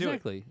 or Right, just do it?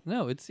 exactly.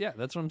 No, it's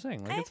that's what I'm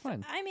saying. Like, it's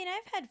fine. I mean,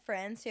 I've had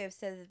friends who have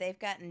said that they've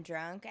gotten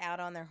drunk out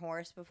on their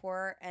horse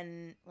before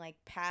and like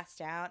passed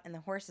out, and the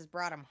horse has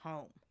brought them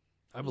home.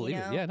 I believe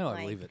know, it. Yeah, no, I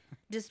like, believe it.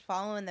 Just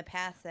following the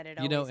path that it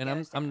You know, always and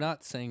goes I'm down.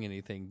 not saying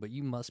anything, but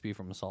you must be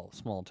from a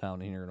small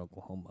town here in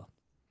Oklahoma.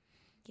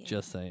 Yeah.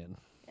 Just saying.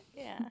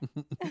 Yeah.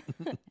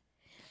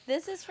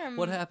 This is from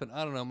What happened?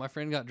 I don't know. My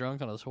friend got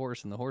drunk on his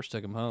horse, and the horse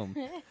took him home.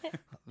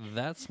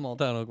 That's small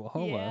town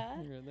Oklahoma.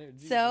 Yeah. You're in there,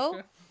 Jesus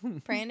So,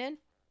 Brandon.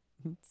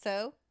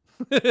 So,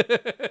 Christ.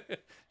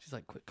 She's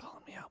like, quit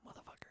calling me out,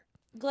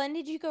 motherfucker. Glenn,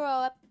 did you grow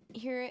up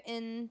here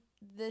in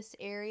this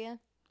area?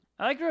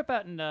 I grew up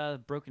out in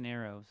Broken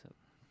Arrow, so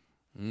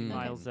Mm.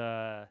 miles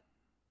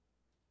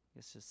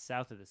it's just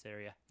south of this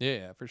area.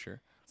 Yeah, for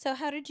sure. So,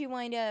 how did you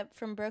wind up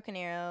from Broken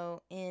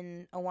Arrow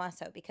in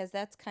Owasso? Because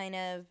that's kind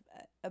of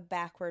a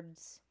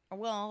backwards,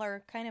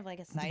 or kind of like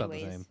a It's about the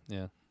sideways same.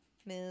 Yeah.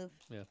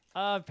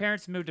 move.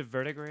 Parents moved to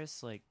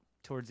Verdigris like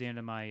towards the end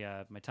of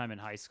my my time in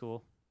high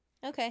school,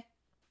 Okay.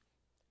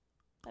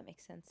 That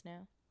makes sense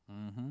now.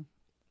 Mm-hmm.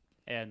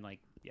 and like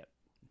yep.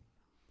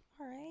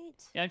 All right.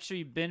 Yeah, I'm sure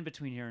you've been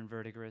between here and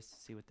Verdigris to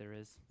see what there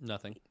is.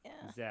 Nothing. Yeah.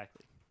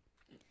 Exactly.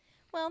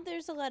 Well,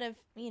 there's a lot of,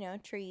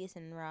 trees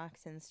and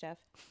rocks and stuff.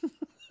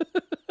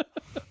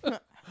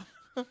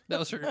 That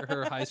was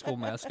her high school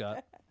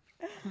mascot.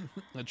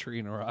 A tree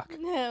and a rock.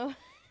 No.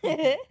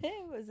 It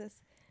was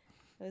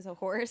It was a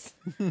horse.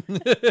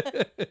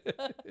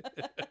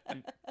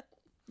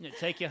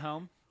 Take you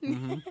home.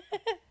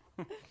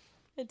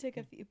 It took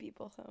a few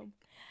people home.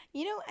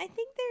 You know, I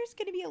think there's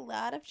going to be a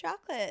lot of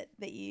chocolate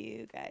that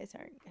you guys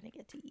aren't going to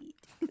get to eat.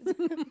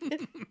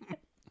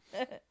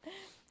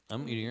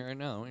 I'm eating it right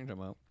now. What are you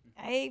talking about?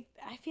 I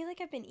feel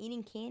like I've been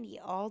eating candy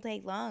all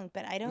day long,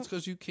 but I That's don't.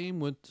 because you came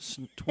with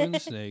twin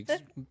snakes,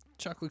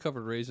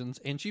 chocolate-covered raisins,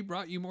 and she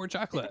brought you more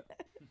chocolate.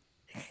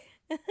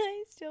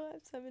 I still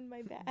have some in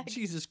my bag.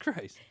 Jesus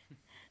Christ.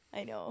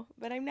 I know,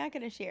 but I'm not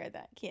going to share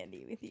that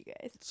candy with you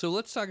guys. So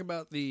let's talk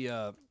about the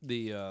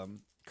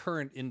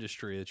current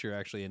industry that you're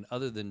actually in,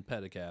 other than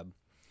pedicab.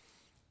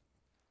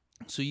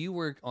 So you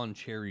work on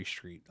Cherry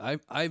Street.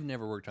 I've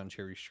never worked on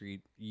Cherry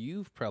Street.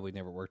 You've probably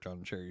never worked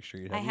on Cherry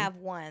Street. I You? have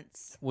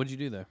once. What'd you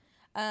do there?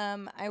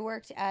 I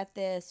worked at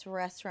this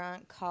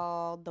restaurant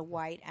called The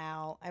White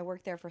Owl. I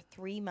worked there for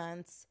 3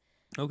 months.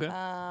 Okay.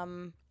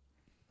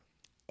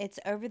 It's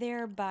over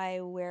there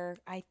by where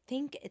I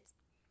think it's.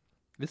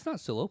 It's not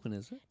still open,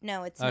 is it?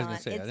 No, it's I was gonna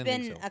not. say, I It's didn't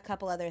been think so. a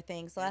couple other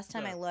things. Last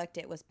time I the- looked,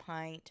 it was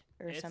Pint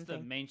or It's the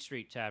something. Main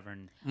Street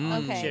Tavern Mm.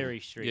 on Okay. Cherry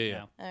Street Yeah,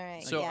 yeah. now. All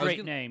right. So yeah. I was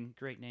Great name.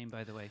 Great name,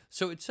 by the way.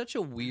 So it's such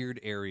a weird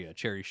area,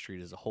 Cherry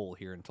Street as a whole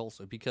here in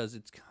Tulsa, because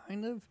it's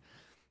kind of,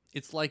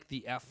 it's like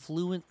the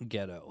affluent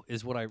ghetto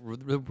is what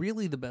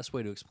really the best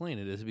way to explain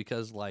it is,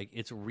 because like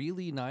it's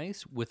really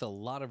nice with a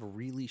lot of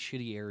really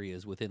shitty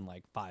areas within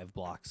like 5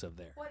 blocks of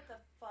there. What the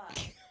fuck?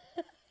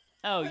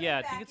 Oh, yeah.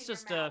 I back think it's in your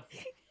just mouth.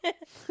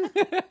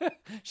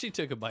 She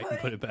took a bite and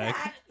put it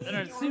back. I don't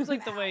know, it seems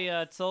like the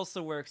way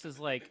Tulsa works is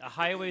like a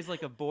highway's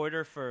like a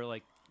border for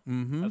like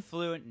Mm-hmm.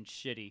 affluent and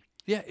shitty.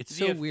 Yeah, it's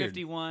You so have weird.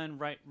 51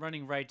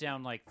 running right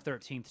down like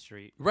 13th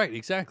Street. Right,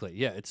 exactly.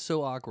 Yeah, it's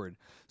so awkward.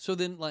 So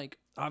then, like,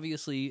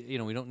 obviously, you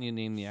know, we don't need to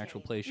name the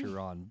actual place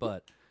you're on,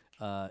 but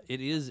it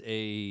is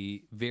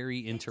a very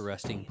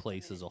interesting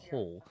place as a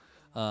whole.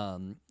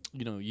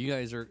 You know, you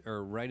guys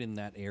are right in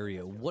that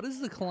area. What is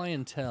the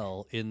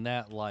clientele in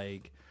that,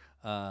 like,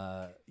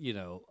 you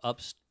know,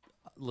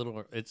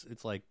 little?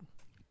 It's like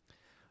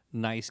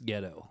nice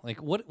ghetto. Like,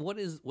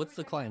 what's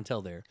the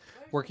clientele there?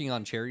 Working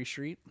on Cherry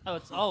Street. Oh,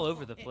 it's all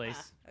over the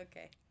place.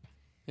 Okay.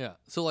 Yeah.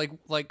 So like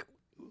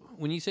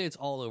when you say it's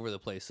all over the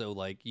place, so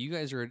like you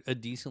guys are a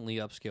decently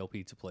upscale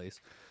pizza place.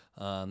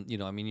 You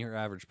know, I mean your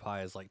average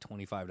pie is like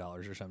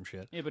 $25 or some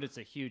shit. Yeah, but it's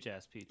a huge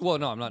ass pizza. Well,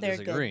 no, I'm not They're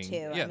disagreeing. good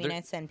too. Yeah, I mean, they're-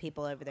 I send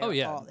people over there Oh,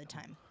 yeah. all the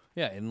time.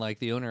 yeah, and like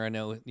the owner, I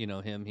know, you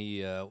know him.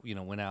 He, you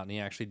know, went out and he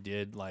actually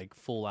did like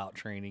full out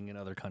training in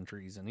other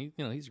countries, and he,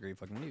 you know, he's a great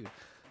fucking dude.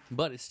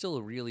 But it's still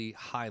a really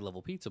high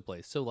level pizza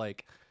place. So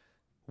like,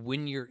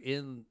 when you're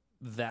in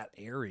that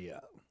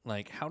area,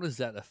 like, how does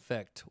that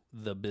affect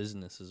the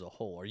business as a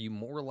whole? Are you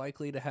more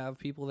likely to have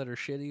people that are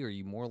shitty? Or are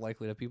you more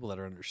likely to have people that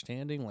are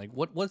understanding? Like,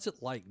 what's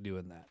it like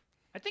doing that?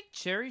 I think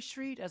Cherry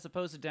Street, as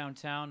opposed to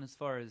downtown, as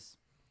far as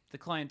the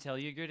clientele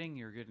you're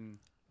getting.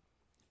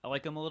 I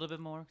like them a little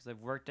bit more because I've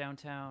worked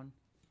downtown.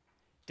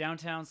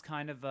 Downtown's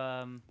kind of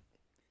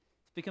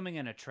it's becoming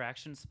an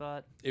attraction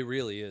spot. It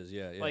really is,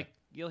 yeah. Like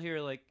you'll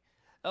hear like,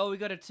 oh, we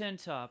got a tin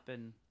top,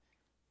 and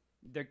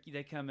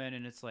they come in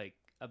and it's like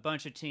a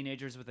bunch of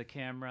teenagers with a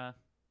camera.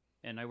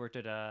 And I worked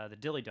at the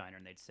Dilly Diner,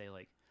 and they'd say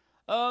like,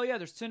 oh yeah,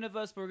 there's 10 of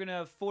us, but we're gonna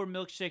have 4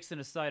 milkshakes and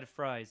a side of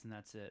fries, and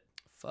that's it.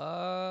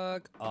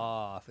 fuck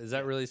off. Is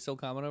that really still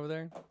common over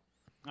there?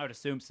 I would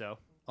assume so.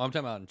 Oh, I'm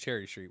talking about in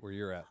Cherry Street where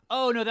you're at.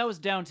 Oh no, that was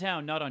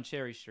downtown, not on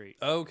Cherry Street.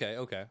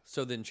 Okay.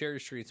 So then Cherry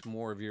Street's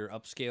more of your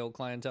upscale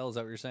clientele. Is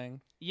that what you're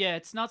saying? Yeah,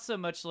 it's not so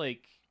much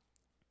like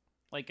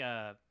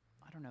I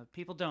don't know,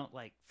 people don't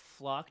like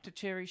flock to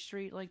Cherry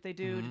Street like they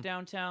do to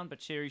downtown, but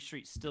Cherry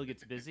Street still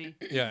gets busy.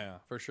 Yeah,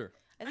 for sure.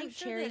 I think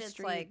sure Cherry that it's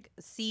Street, like-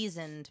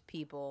 seasoned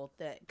people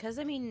that, because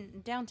I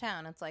mean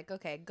downtown, it's like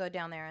okay, go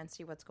down there and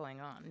see what's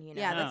going on. You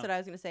know, Yeah, No. that's what I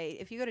was gonna say.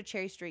 If you go to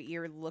Cherry Street,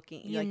 you're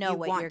looking. You like, know you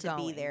what want you're to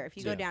be going. there. If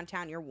you Yeah. go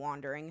downtown, you're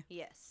wandering.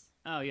 yes.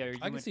 Oh yeah,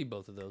 I can see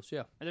both of those.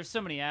 Yeah. There's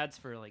so many ads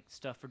for like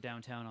stuff for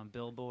downtown on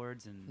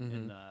billboards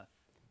and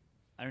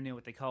I don't know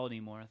what they call it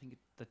anymore. I think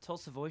the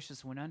Tulsa Voice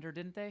just went under,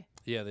 didn't they?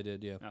 Yeah, they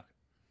did. Yeah.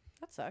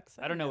 That sucks.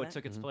 I don't know know what that.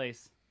 took its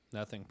place.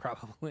 Nothing.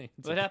 Probably.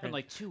 It's What a happened print-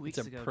 like 2 weeks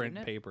It's a ago, print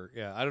didn't it? paper.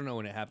 Yeah. I don't know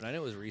when it happened. I know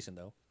it was recent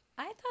though.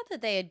 I thought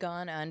that they had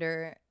gone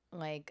under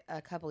like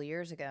a couple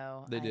years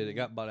ago. They did. It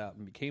got bought out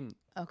and became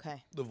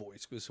okay. the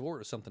Voice. Before it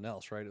was something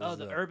else, right? It Oh, was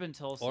the Urban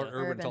Tulsa. or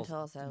Urban Tulsa.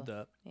 Tulsa.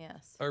 The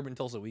Yes. Urban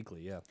Tulsa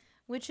Weekly. Yeah.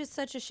 Which is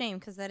such a shame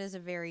because that is a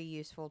very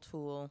useful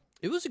tool.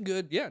 It was a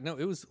good. Yeah. No,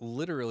 it was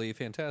literally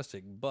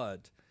fantastic.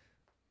 But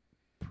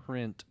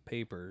print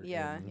paper.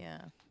 Yeah.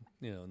 Yeah.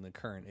 You know, in the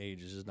current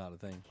age is just not a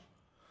thing.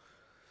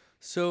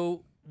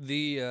 So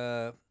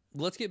the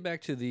let's get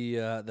back to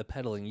the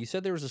peddling. You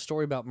said there was a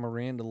story about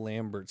Miranda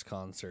Lambert's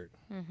concert.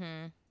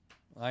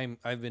 Mm-hmm.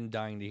 I've been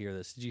dying to hear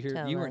this. Did you hear?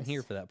 Tell You weren't us.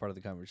 here for that part of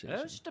the conversation.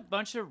 There's just a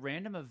bunch of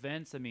random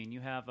events. I mean,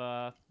 you have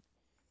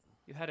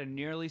you had a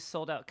nearly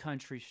sold out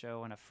country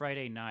show on a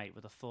Friday night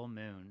with a full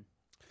moon.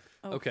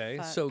 Oh, Okay,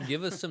 fuck. so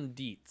give us some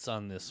deets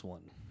on this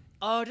one.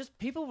 Oh, just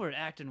people were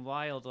acting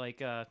wild.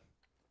 Like I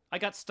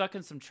got stuck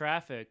in some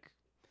traffic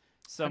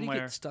How do you somewhere.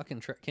 get stuck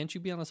in can't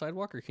you be on a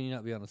sidewalk, or can you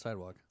not be on a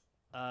sidewalk?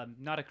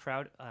 Not a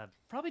crowd.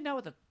 Probably not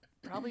with a.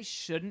 Probably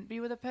shouldn't be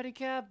with a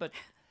pedicab, but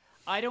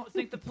I don't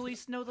think the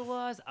police know the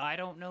laws. I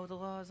don't know the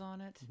laws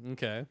on it.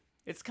 Okay.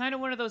 It's kind of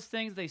one of those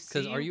things they see.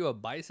 Because are you a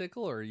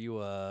bicycle or are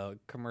you a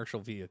commercial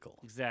vehicle?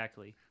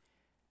 Exactly.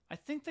 I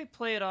think they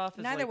play it off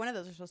as Neither like, one of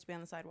those are supposed to be on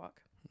the sidewalk.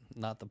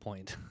 Not the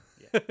point.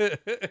 No,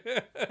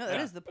 that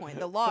is the point.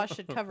 The law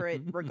should cover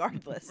it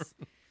regardless.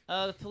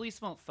 The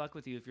police won't fuck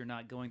with you if you're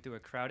not going through a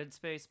crowded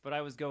space. But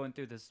I was going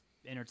through this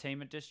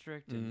entertainment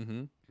district and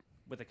Mm-hmm.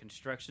 with a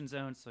construction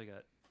zone, so I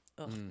got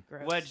Ugh,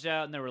 gross. wedged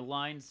out, and there were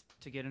lines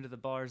to get into the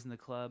bars and the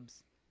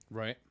clubs.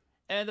 Right.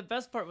 And the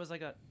best part was I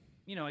got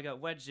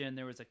wedged in.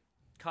 There was a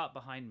cop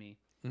behind me,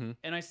 Mhm.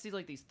 and I see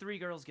like these 3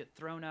 girls get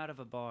thrown out of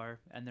a bar,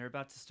 and they're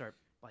about to start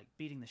like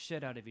beating the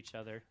shit out of each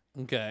other.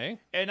 Okay.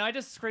 And I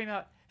just scream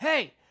out,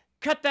 "Hey,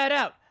 cut that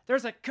out!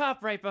 There's a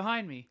cop right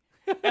behind me!"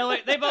 And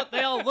like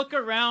they all look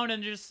around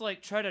and just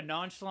like try to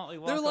nonchalantly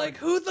walk. They're over. like,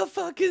 who the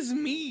fuck is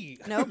me?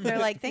 Nope, they're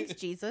like, thanks,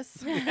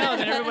 Jesus. no,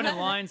 then everyone in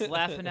line's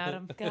laughing at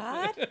him.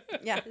 God?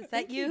 Yeah, is that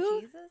Thank you?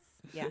 you,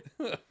 Jesus?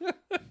 Yeah.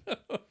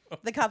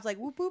 The cop's like,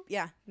 whoop, whoop.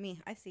 Yeah, me.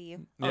 I see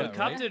you. Oh, Yeah, the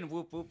cop right? didn't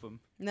whoop him.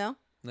 No?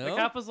 No. The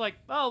cop was like,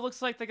 "Oh,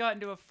 looks like they got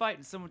into a fight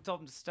and someone told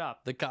them to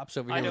stop." The cop's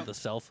over I here with don't- a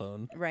cell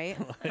phone. Right?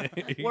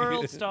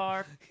 World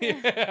star.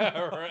 Yeah,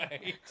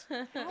 right.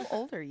 How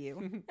old are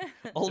you?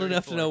 Old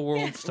enough to 34. know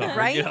World Star.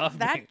 Right? Get off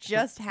That me.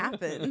 just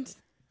happened.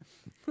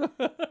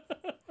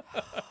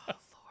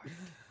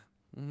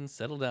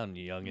 Settle down,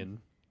 youngin.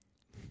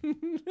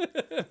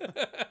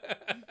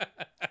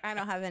 I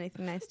don't have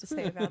anything nice to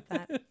say about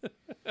that.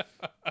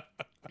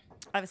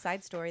 I have a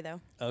side story, though.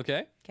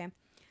 Okay. Okay.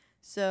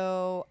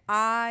 So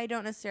I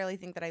don't necessarily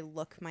think that I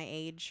look my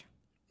age.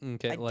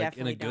 Okay. I Like in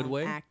definitely a good don't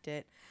way. act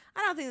it. I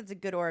don't think that's a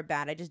good or a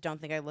bad. I just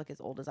don't think I look as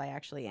old as I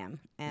actually am.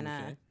 And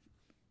Okay.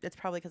 it's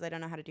probably because I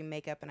don't know how to do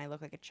makeup and I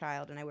look like a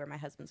child and I wear my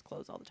husband's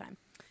clothes all the time.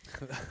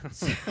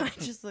 So I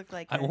just look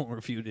like I a- won't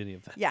refute any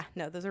of that. Yeah,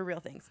 no, those are real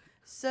things.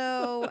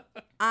 So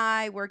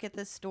I work at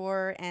this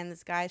store and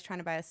this guy's trying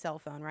to buy a cell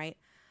phone, right?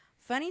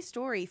 Funny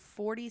story,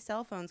 40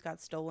 cell phones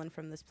got stolen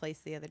from this place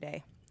the other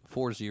day.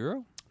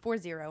 4-0?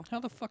 40. How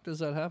the fuck does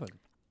that happen?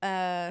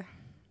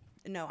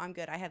 No, I'm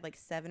good. I had like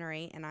 7 or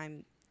 8 and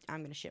I'm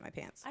going to shit my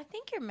pants. I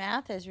think your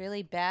math is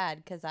really bad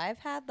because I've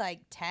had like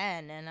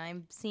 10 and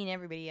I've seen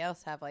everybody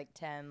else have like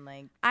 10.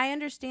 Like, I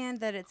understand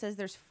that it says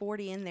there's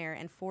 40 in there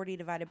and 40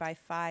 divided by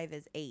 5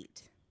 is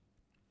 8.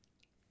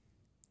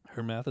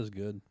 Her math is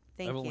good.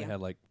 Thank I've only you. had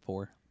like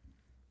 4.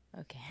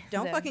 okay.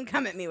 Don't so- fucking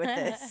come at me with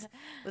this.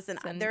 Listen,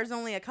 So- there's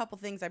only a couple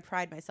things I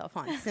pride myself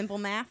on. Simple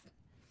math,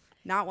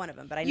 not one of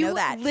them, but I You know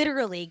that.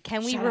 literally,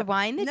 can we Shut up.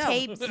 rewind the No.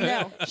 tapes?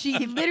 No. She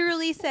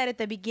literally said at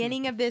the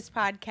beginning of this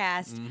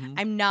podcast,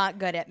 I'm not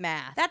good at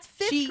math. That's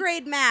 5th She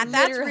grade math.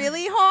 That's literally-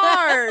 really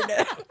hard.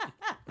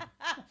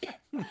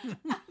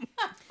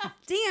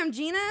 Damn,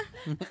 Gina.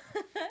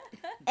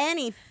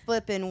 Any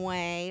flippin'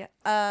 way.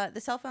 The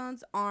cell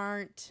phones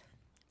aren't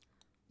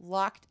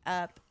locked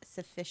up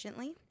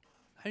sufficiently.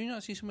 How do you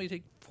not see somebody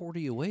take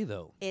 40 away,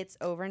 though? It's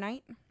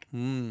overnight.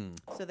 Hmm.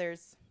 So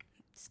there's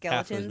Half as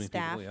skeleton many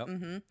staff. people,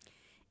 yep.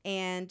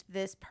 And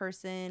this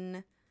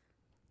person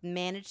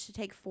managed to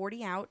take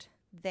 40 out.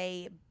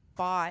 They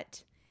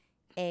bought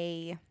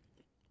a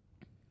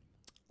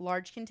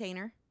large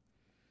container,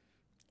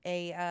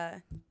 a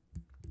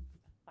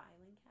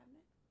filing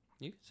cabinet.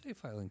 You can say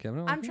filing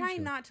cabinet. I'm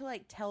trying not to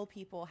like tell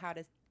people how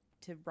to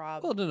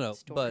rob. Well, no. But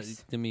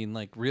stores. I mean,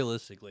 like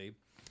realistically,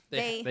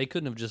 they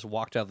couldn't have just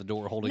walked out the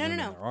door holding them in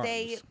their arms.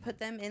 They put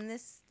them in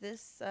this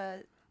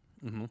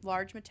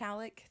large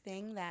metallic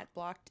thing that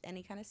blocked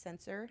any kind of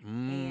sensor,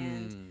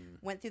 and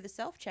went through the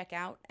self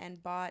checkout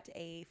and bought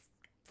a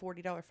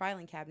 $40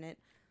 filing cabinet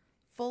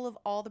full of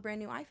all the brand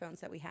new iPhones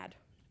that we had.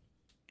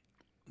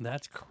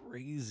 That's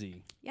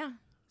crazy. Yeah.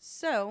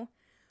 So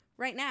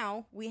right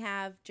now we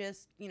have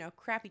just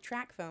crappy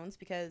track phones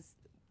because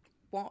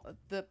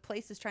the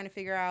place is trying to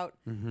figure out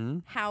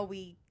how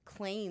we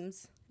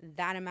claims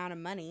that amount of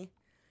money.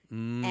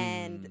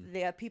 And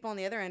the people on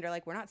the other end are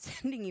like, we're not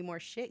sending you more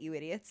shit, you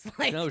idiots.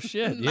 Like, No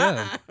shit,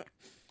 yeah.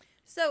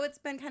 So it's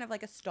been kind of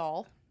like a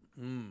stall.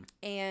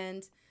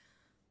 And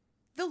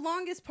the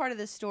longest part of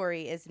this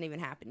story isn't even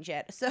happened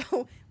yet.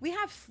 So we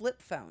have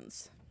flip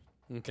phones.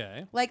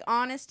 Okay. Like,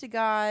 honest to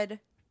God,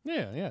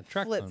 Yeah.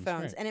 Track flip phones.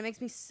 phones. Right. And it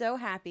makes me so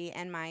happy.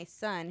 And my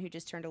son, who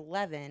just turned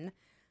 11,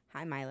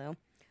 hi, Milo,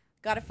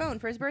 got a phone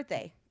for his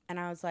birthday.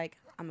 And I was like,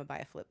 I'm going to buy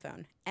a flip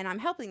phone. And I'm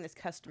helping this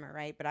customer,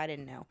 right? But I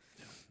didn't know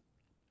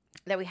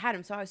that we had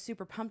him, so I was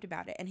super pumped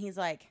about it. And he's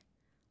like,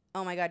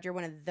 oh my God, you're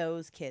one of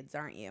those kids,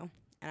 aren't you?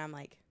 And I'm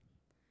like,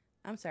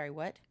 I'm sorry,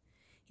 what?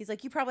 He's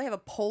like, you probably have a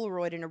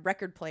Polaroid and a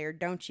record player,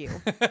 don't you?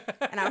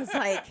 And I was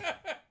like,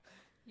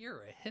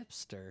 You're a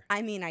hipster.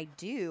 I mean, I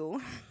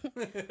do,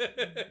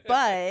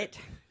 but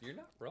You're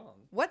not wrong.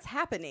 what's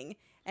happening?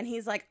 And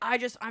he's like,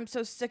 I'm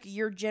so sick of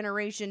your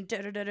generation,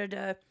 da da da da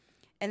da.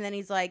 And then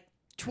he's like,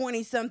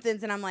 20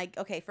 somethings, and I'm like,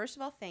 okay, first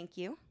of all, thank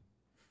you.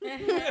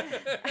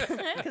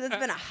 Because it's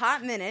been a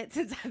hot minute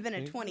since I've been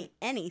a 20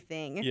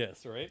 anything.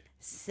 Yes, right?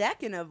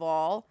 Second of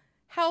all,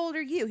 how old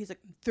are you? He's like,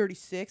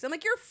 36. I'm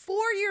like, you're 4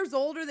 years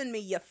older than me,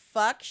 you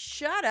fuck.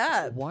 Shut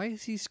up. Why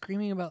is he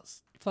screaming about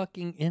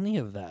fucking any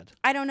of that?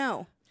 I don't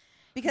know.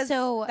 Because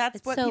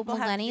that's what people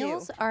have to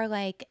millennials do. are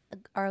like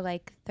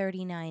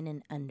 39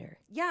 and under.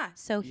 Yeah.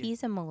 So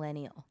he's a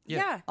millennial.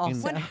 Yeah.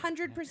 Also.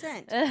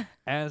 100%.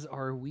 As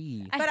are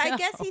we. But I know.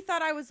 guess he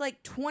thought I was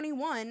like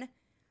 21,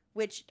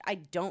 which I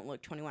don't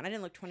look 21. I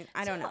didn't look 20.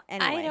 I don't know.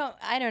 Anyway.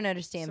 I don't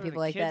understand So are people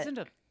the like kids that.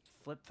 into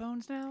flip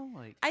phones now?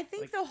 Like I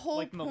think like- the whole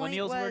like point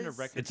millennials were into was-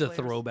 record It's a players?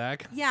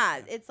 throwback.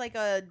 Yeah, it's like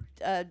a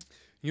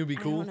You'd be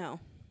I cool. don't know.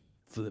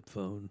 Flip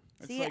phone.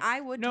 It's See, like, I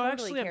would no,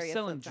 totally actually, I'm carry a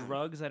selling flip phone.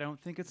 drugs. I don't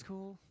think it's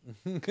cool.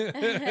 This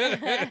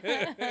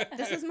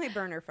is my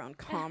burner phone.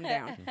 Calm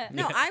down.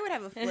 No, I would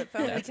have a flip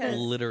phone That's because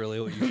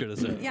literally what you should have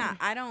said. yeah,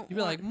 I don't. You'd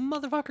be like,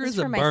 motherfucker It's is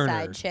a for my burner.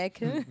 side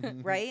chick.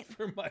 right?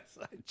 For my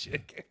side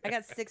chick. I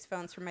got 6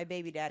 phones from my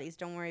baby daddies.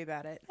 Don't worry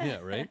about it. Yeah,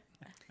 right?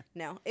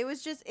 No, it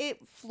was just it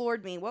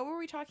floored me. What were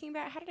we talking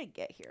about? How did I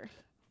get here?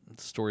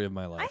 Story of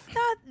my I life.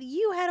 thought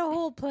you had a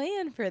whole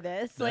plan for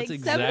this. That's Like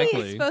exactly-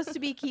 somebody's supposed to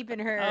be keeping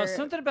her. Oh,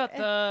 something about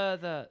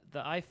the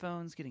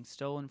iPhones getting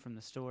stolen from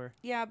the store.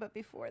 Yeah, but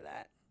before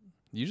that,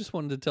 You just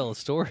wanted to tell a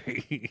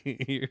story.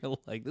 You're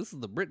like, this is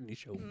the Brittany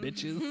show,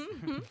 bitches.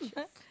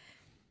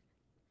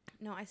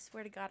 no, I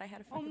swear to God, I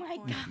had a Oh fucking my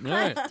point. All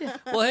right.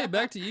 Well, hey,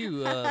 back to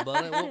you, Bud.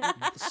 Well,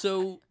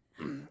 so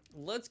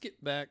let's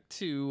get back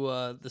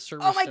to the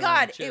service. Oh my center on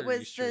God, it Cherry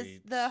was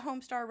Street. the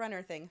Homestar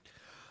Runner thing.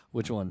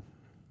 Which one?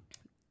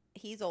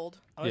 He's old.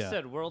 I Yeah.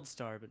 said World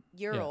Star, but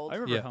You're Yeah. old. I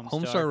remember Yeah,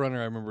 Homestar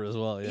Runner. I remember as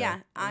well. Yeah, Yeah.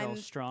 all I'm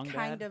strong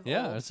kind bad. of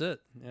Yeah, old. that's it.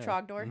 Yeah.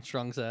 Trogdor. And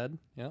Strong Sad.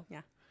 Yeah.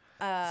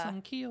 Uh,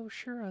 Some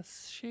Kyocera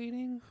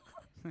shading.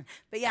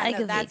 but yeah, I no,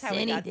 can that's fix how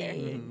we got there.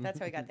 anything. That's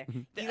how we got there.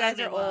 The You guys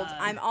are other old. one.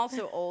 I'm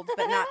also old,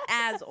 but not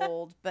as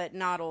old, but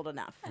not old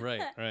enough.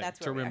 Right, right. That's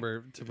to where we are.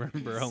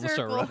 remember Homestar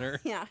Circle.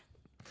 Runner. Yeah.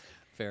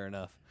 Fair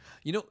enough.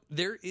 You know,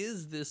 there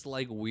is this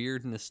like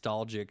weird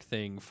nostalgic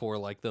thing for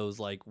like those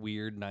like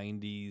weird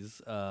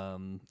 90s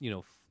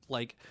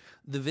like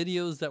the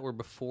videos that were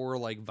before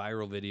like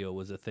viral video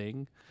was a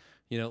thing.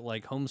 You know,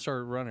 like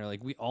Homestar Runner,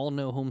 like we all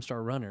know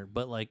Homestar Runner,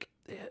 but like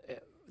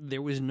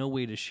there was no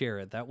way to share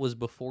it. That was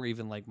before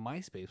even like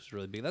MySpace was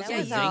really big. That's That like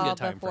was Zynga all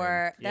time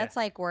before. frame. That's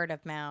like word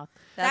of mouth.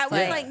 That That's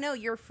was Yeah. like, no,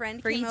 your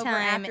friend Free came over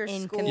time after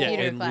in school. Yeah,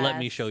 computer and let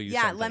me class. show you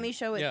Yeah, something. let me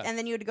show it. Yeah. And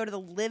then you had to go to the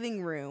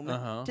living room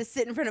Uh-huh. to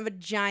sit in front of a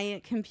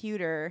giant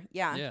computer.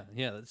 Yeah.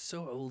 Yeah, that's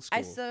so old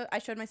school. I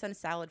showed my son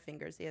salad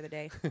fingers the other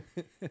day.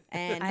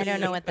 And I don't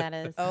he- know what that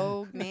is.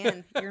 Oh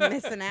man, you're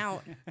missing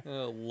out.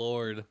 Oh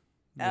Lord.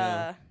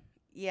 No.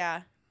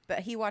 Yeah. But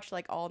he watched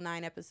like all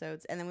 9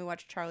 episodes, and then we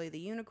watched Charlie the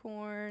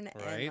Unicorn,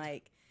 Right. and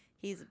like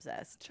he's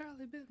obsessed.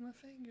 Charlie bit my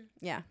finger.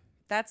 Yeah,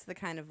 that's the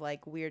kind of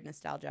like weird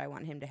nostalgia I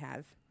want him to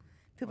have.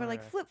 People are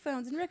like Right. flip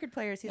phones and record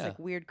players. He's Yeah. like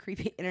weird,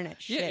 creepy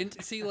internet shit. Yeah,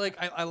 and see, like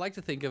I like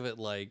to think of it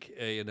like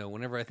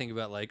whenever I think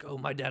about like, oh,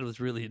 my dad was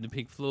really into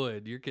Pink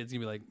Floyd. Your kid's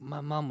gonna be like,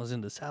 my mom was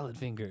into salad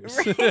fingers.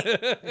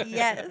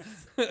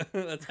 Yes.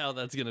 That's how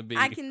that's gonna be.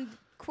 I can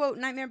quote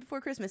Nightmare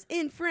Before Christmas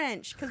in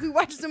French because we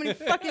watched it so many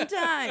fucking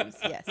times.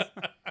 Yes.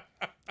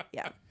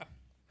 Yeah.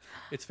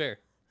 It's fair.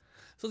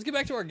 So let's get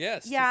back to our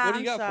guest. Yeah, what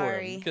do you I'm got for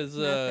sorry. him? Because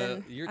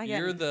Nothing. you're I got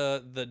you're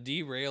the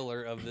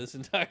derailer of this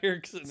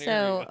entire So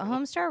scenario.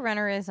 Homestar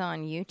Runner is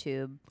on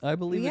YouTube. I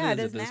believe Yeah, it it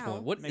is is at this now.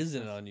 point. What Makes is it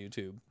sense. on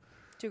YouTube?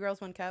 2 Girls,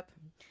 1 Cup.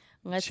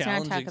 Let's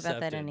Challenge not talk about that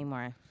accepted.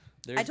 anymore.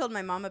 I told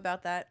my mom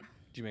about that.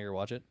 Did you make her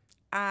watch it?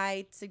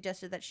 I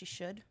suggested that she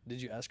should.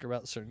 Did you ask her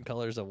about certain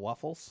colors of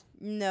waffles?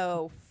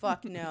 No,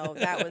 fuck no.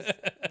 That was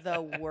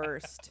the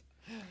worst.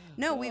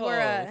 No, we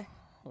were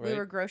we Right?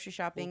 were grocery We'll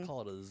shopping,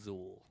 call it a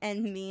Zool.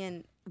 and me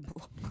and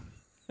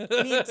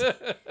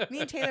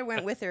Taylor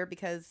went with her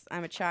because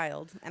I'm a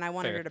child and I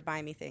wanted Fair. her to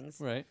buy me things.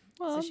 Right.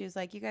 So she was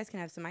like, "You guys can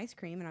have some ice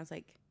cream," and I was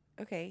like,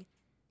 "Okay,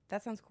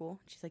 that sounds cool."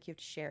 She's like, "You have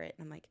to share it,"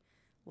 and I'm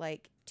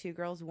like 2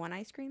 girls, 1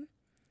 ice cream.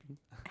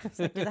 I was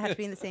like, "Does it have to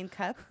be in the same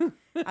cup?"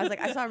 I was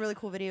like, "I saw a really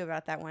cool video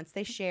about that once.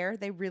 They share.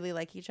 They really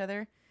like each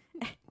other."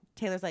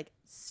 Taylor's like,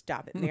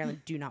 "Stop it,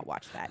 Marilyn! Do not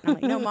watch that." And I'm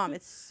like, "No, Mom,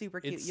 it's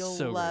super cute. It's You'll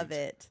so love great.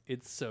 it."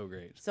 It's so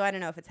great. So I don't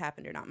know if it's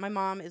happened or not. My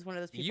mom is one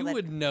of those people You that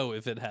would know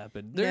if it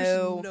happened. There's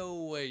No.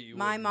 no way you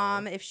my would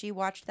mom, know. if she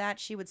watched that,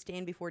 she would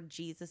stand before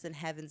Jesus in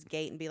heaven's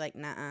gate and be like,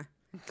 "Nuh-uh."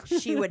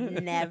 She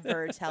would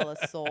never tell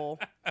a soul.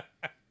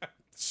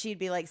 She'd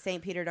be like,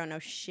 "St. Peter don't know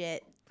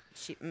shit."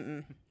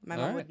 My mom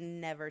All would right.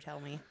 never tell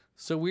me.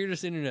 So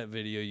weirdest internet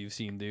video you've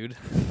seen, dude.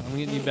 I'm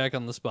getting you back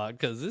on the spot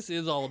because this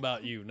is all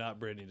about you, not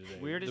Brittany today.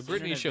 Weirdest the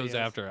Brittany internet shows videos.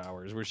 after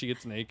hours where she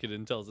gets naked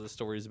and tells us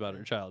stories about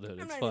her childhood. I'm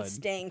It's not fun. even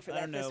staying for I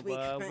that don't this know,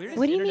 week. weirdest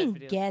What do you internet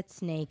mean videos.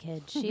 gets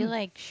naked? She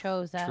like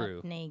shows up True.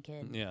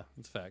 naked. Yeah,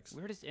 it's facts.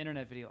 Weirdest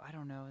internet video. I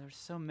don't know. There's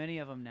so many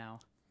of them now.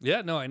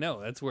 Yeah, no, I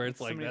know. That's where it's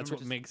So like many of that's them are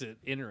what just- makes it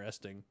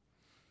interesting.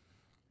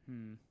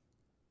 Hmm.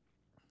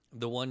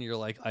 The one you're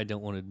like, I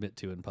don't want to admit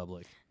to in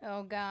public.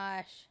 Oh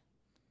gosh.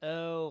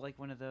 Oh, like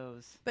one of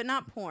those. But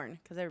not porn,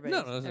 because No,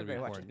 everybody it doesn't have to be everybody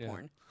porn, watches yeah.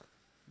 porn.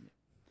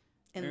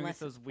 Unless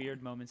those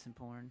weird moments in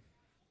porn.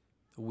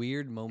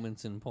 Weird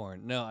moments in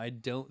porn. No, I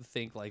don't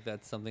think like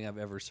that's something I've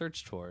ever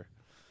searched for.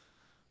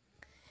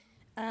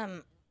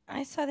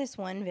 I saw this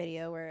one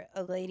video where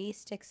a lady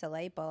sticks a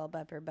light bulb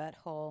up her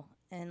butthole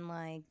and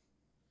like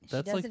she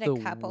That's does like it the a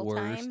couple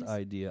worst times,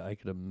 idea I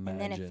could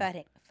imagine. and then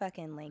it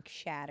fucking like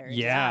shatters.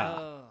 Yeah.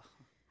 Ugh.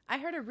 I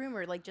heard a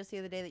rumor like just the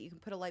other day that you can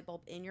put a light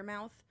bulb in your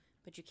mouth,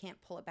 but you can't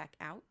pull it back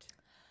out.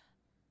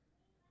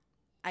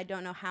 I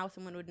don't know how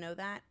someone would know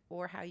that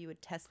or how you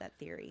would test that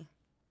theory.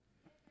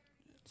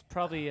 It's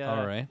probably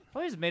All right.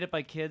 probably just made up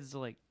by kids.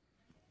 Like,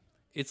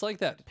 It's like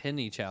that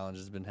penny challenge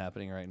has been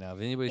happening right now.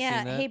 Have anybody Yeah,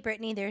 seen that? hey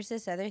Brittany, there's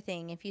this other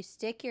thing. If you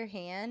stick your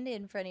hand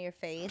in front of your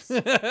face,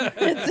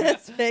 it's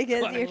as big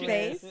as your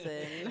face.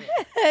 Listen,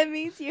 That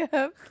means you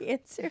have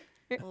cancer.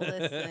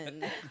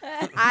 listen.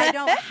 I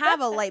don't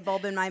have a light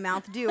bulb in my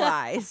mouth, do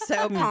I?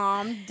 So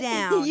calm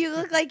down. You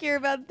look like you're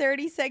about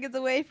 30 seconds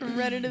away from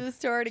running to the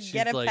store to She's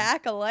get a like-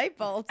 pack of light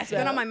bulbs. I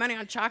spent all my money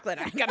on chocolate.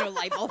 I ain't got no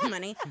light bulb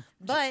money.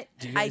 But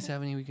Do you guys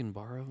have any we can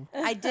borrow?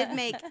 I did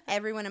make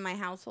everyone in my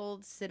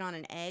household sit on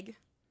an egg.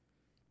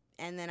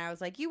 And then I was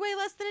like, you weigh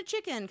less than a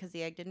chicken because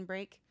the egg didn't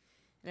break.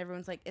 And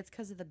everyone's like, it's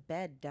because of the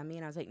bed, dummy.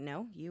 And I was like,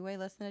 no, you weigh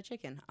less than a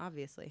chicken,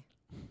 obviously.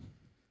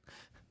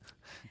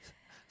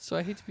 So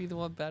I hate to be the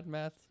one bad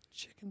math.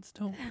 Chickens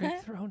don't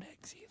break their own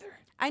eggs either.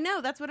 I know,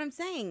 that's what I'm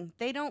saying.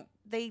 They don't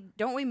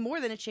weigh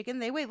more than a chicken.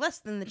 They weigh less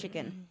than the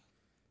chicken.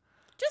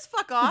 Just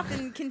fuck off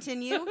and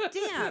continue.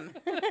 Damn.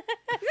 You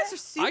guys are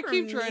super I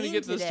keep trying to mean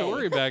get the today.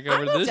 story back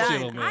over to I'm this done.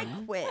 gentleman. I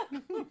quit.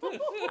 I'm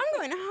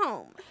going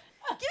home.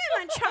 Give me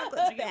my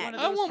chocolates I get one back. of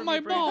I those want from my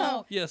your brand?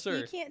 ball. Yes, You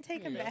sir. can't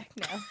take them back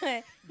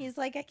now. He's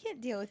like, I can't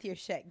deal with your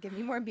shit. Give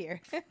me more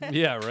beer.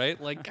 Yeah, right?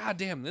 Like,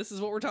 goddamn, this is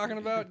what we're talking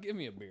about? Give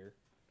me a beer.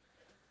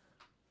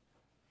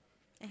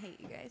 I hate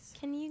you guys.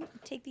 Can you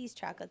take these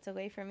chocolates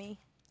away from me?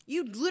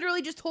 You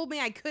literally just told me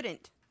I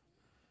couldn't.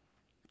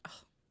 Ugh,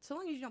 so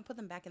long as you don't put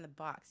them back in the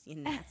box, you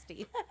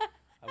nasty.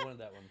 I wanted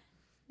that one.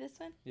 This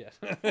one? Yeah.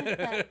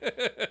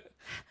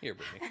 Here,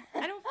 Brittany.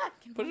 I don't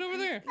fucking Put it want over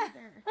there. these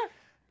either.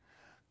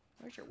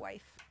 Where's your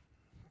wife?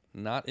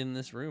 Not in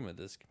this room at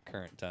this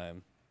current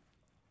time.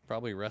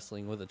 Probably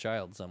wrestling with a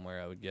child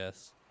somewhere, I would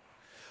guess.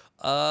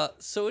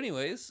 So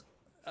anyways,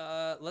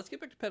 let's get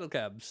back to pedal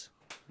cabs.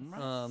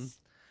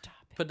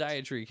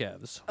 Podiatry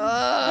cabs.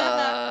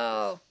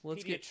 Oh.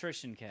 Let's get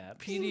Pediatrician cab.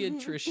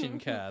 pediatrician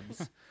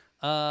cabs.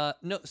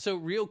 No, so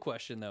real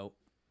question though.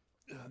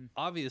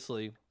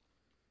 Obviously,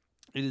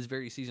 it is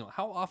very seasonal.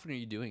 How often are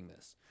you doing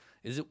this?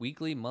 Is it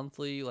weekly,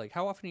 monthly? Like,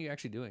 how often are you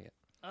actually doing it?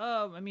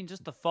 I mean,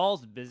 just the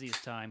fall's the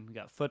busiest time. We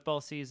got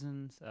football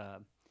seasons.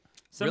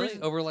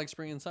 Really? Over like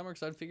spring and summer?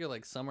 Because I'd figure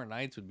like summer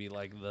nights would be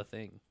like the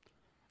thing.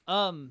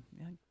 Yeah,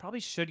 probably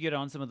should get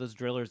on some of those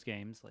drillers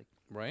games, like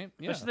Right?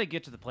 especially if they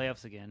get to the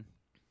playoffs again.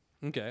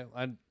 Okay.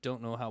 I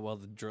don't know how well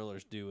the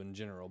drillers do in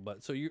general,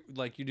 but so you're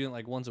doing it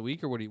like once a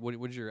week, or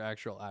what's your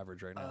actual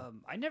average right now?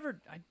 I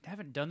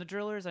haven't done the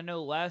drillers. I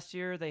know last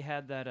year they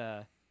had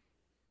that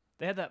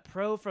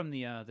pro from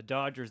the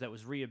Dodgers that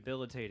was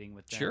rehabilitating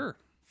with them Sure.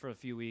 for a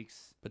few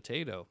weeks.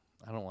 Potato.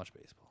 I don't watch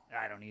baseball.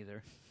 I don't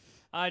either.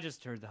 I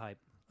just heard the hype.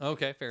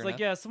 Okay, fair It's enough. like,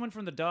 yeah, someone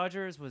from the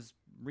Dodgers was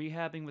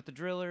rehabbing with the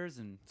drillers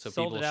and So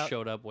sold people it out.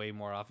 showed up way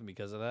more often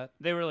because of that.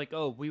 They were like,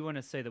 "Oh, we want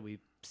to say that we've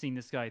seen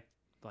this guy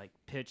like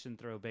pitch and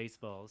throw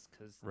baseballs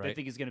because they Right.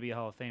 think he's going to be a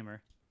Hall of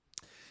Famer."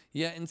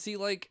 Yeah, and see,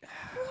 like,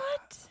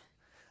 What?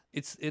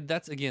 that's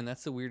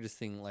the weirdest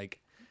thing. Like,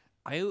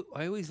 I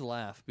always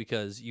laugh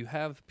because you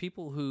have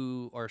people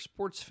who are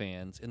sports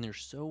fans and they're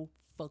so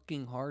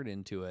fucking hard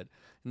into it,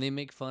 and they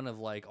make fun of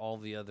like all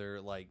the other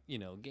like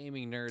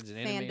gaming nerds and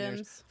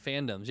animators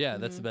fandoms. Yeah,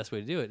 that's the best way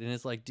to do it. And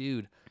it's like,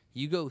 dude,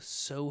 you go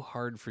so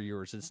hard for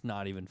yours, it's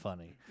not even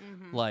funny.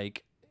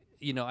 Like,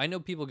 I know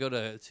people go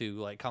to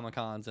like Comic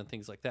Cons and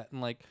things like that, and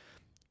like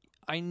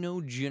I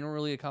know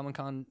generally a Comic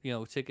Con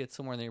ticket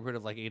somewhere in the neighborhood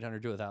of like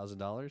 $800 to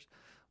 $1,000.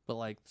 But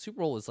like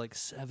Super Bowl is like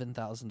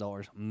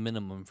 $7,000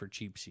 minimum for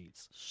cheap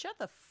seats. Shut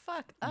the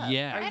fuck up.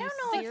 Yeah. Are I you don't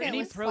know if it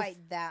serious? was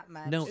quite that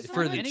much. No,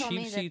 for the Someone told cheap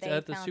me that seats they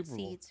at the found Super Bowl.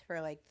 seats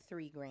for like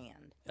 $3,000.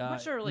 I'm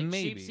not sure like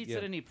maybe, cheap seats yeah.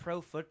 at any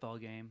pro football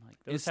game. Like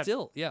It's have-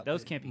 still, yeah.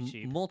 those can't be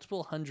cheap.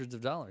 Multiple hundreds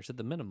of dollars at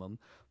the minimum.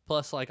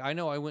 Plus, like, I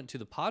know I went to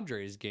the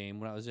Padres game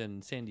when I was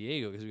in San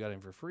Diego because we got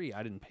in for free.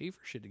 I didn't pay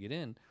for shit to get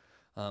in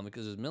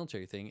because it was a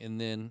military thing. And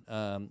then,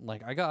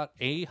 like, I got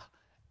a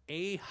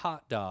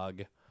hot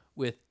dog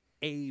with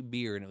a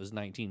beer and it was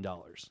 $19.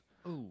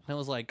 Ooh. And I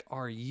was like,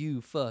 are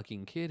you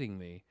fucking kidding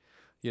me?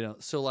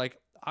 So, like,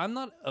 I'm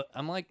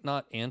like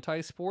not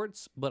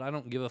anti-sports, but I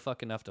don't give a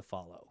fuck enough to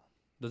follow.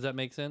 Does that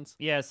make sense?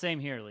 Yeah, same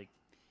here. Like,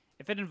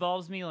 if it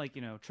involves me, like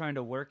trying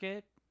to work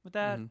it with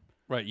that,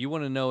 Right. You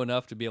want to know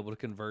enough to be able to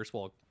converse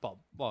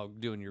while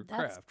doing your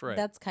craft, right?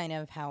 That's kind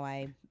of how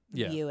I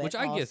Yeah, view it. which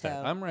I get that.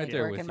 also. I'm right Like,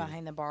 there working with you.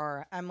 behind the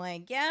bar. I'm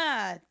like,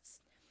 yeah,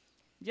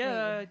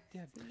 Yeah.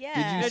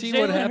 Yeah. you see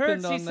what Jalen happened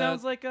Hurts, on he that?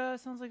 sounds like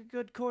a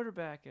good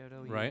quarterback at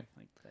OU. Right.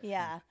 Like that.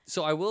 Yeah.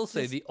 So I will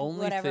say Just the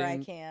only whatever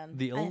thing, I can.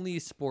 the only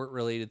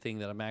sport-related thing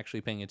that I'm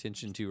actually paying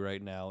attention to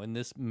right now, and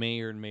this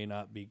may or may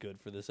not be good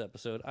for this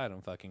episode. I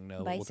don't fucking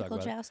know. We'll talk Bicycle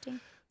about it. jousting.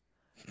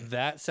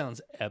 That sounds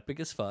epic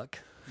as fuck.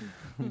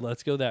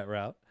 Let's go that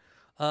route.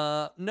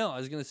 No, I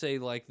was gonna say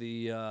like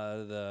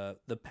the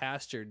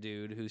pastor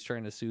dude who's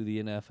trying to sue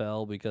the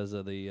NFL because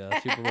of the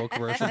Super Bowl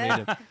commercial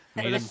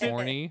made him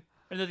horny.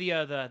 And the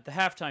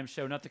halftime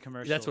show, not the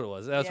commercial. That's what it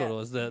was. That's what Yeah. it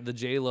was. The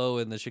J-Lo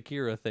and the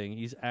Shakira thing.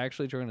 He's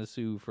actually trying to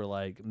sue for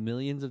like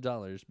millions of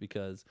dollars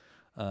because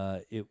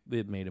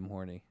it made him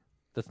horny.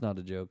 That's not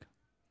a joke.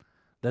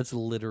 That's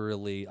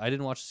literally. I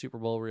didn't watch the Super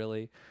Bowl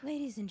really.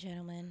 Ladies and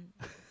gentlemen,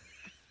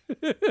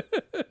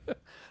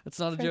 That's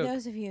not a for joke.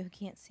 those of you who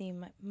can't see,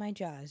 my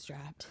jaw is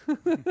dropped.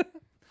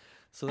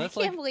 So I that's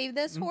can't like believe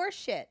this horse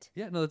shit.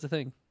 yeah, no, that's a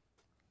thing.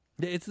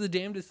 It's the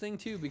damnedest thing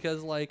too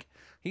because like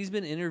he's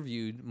been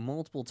interviewed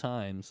multiple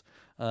times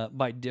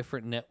by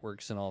different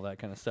networks and all that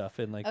kind of stuff,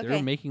 and like they're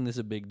Okay. making this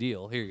a big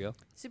deal. Here you go.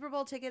 Super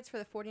Bowl tickets for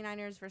the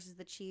 49ers versus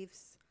the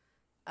Chiefs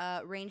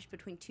ranged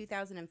between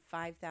 2,000 and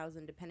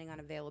 5,000 depending on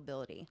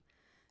availability.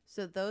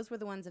 So those were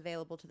the ones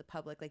available to the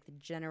public, like the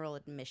general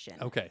admission.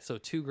 Okay, so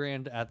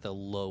 $2,000 at the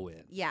low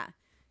end. Yeah.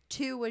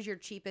 2 was your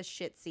cheapest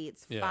shit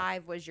seats. Yeah.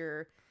 5 was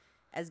your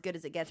as good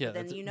as it gets. Yeah, but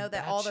then that's you know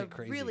that all the batshit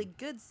crazy. really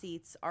good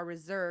seats are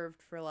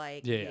reserved for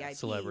like Yeah, VIPs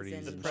celebrities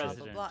and and blah, shit.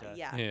 blah, blah. President,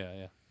 Yeah.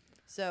 Yeah.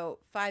 So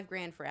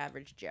 $5,000 for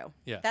average Joe.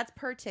 Yeah. That's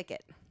per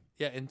ticket.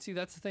 Yeah, and see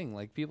that's the thing.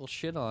 Like people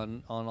shit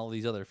on all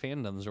these other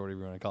fandoms or whatever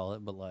you want to call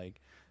it, but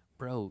like,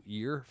 bro,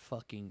 you're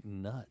fucking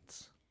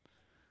nuts.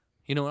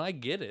 You know, and I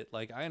get it.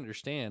 Like I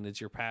understand it's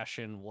your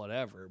passion,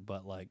 whatever,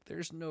 but like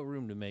there's no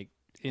room to make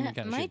any kind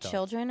of My shit talk.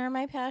 children are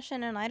my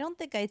passion, and I don't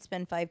think I'd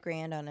spend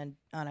 $5,000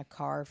 on a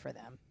car for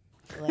them.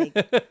 Like,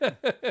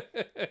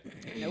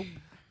 Nope.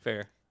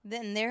 Fair.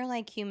 then they're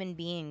like human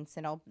beings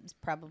that I'll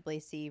probably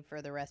see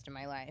for the rest of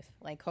my life.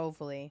 Like,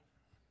 hopefully,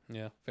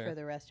 Yeah, for fair.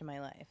 the rest of my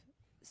life.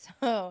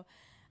 So,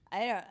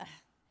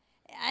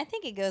 I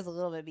think it goes a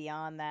little bit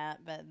beyond that,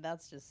 but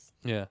that's just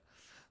Yeah.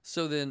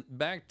 So then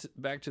back to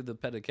the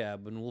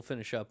pedicab, and we'll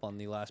finish up on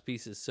the last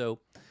pieces. So,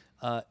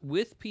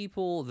 with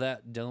people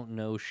that don't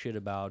know shit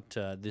about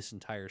this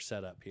entire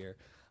setup here,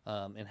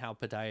 and how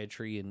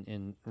podiatry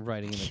and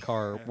riding in a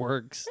car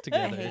works I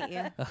together. hate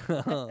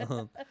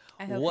you.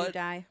 I hope What- you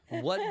die.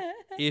 What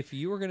if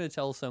you were going to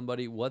tell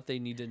somebody what they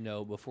need to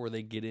know before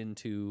they get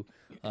into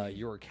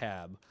your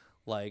cab?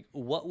 Like,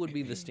 what would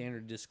be the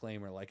standard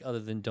disclaimer? Like, other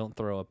than don't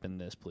throw up in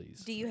this,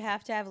 please. do you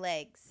have to have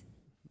legs?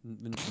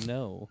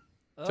 No.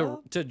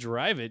 Oh. To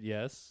drive it,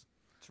 yes.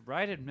 To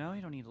ride it, no,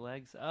 you don't need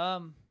legs.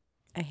 I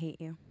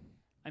hate you.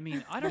 I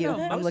mean, I don't You.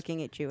 know. I'm Most,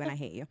 looking at you and I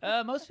hate you.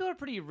 most people are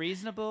pretty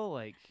reasonable.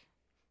 Like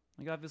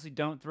obviously,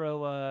 don't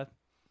throw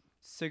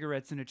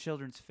cigarettes into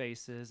children's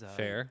faces.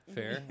 Fair.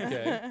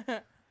 Okay.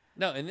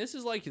 No, and this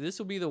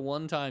will be the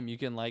one time you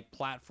can like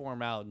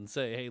platform out and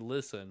say, "Hey,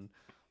 listen,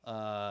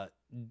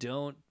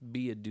 don't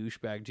be a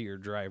douchebag to your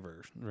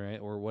driver, right,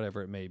 or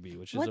whatever it may be."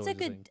 Which is What's a always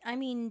the good? I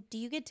mean, do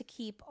you get to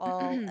keep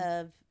all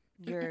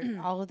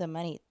of the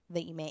money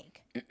that you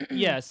make?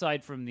 Yeah,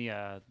 aside from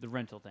the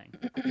rental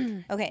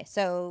thing. Okay,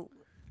 so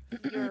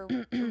your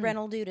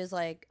rental dude is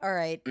like, all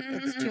right,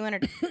 it's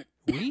 200. thing.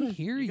 We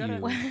hear you.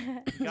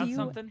 gotta- Do Got you-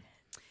 something?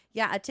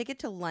 Yeah, a ticket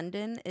to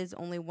London is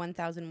only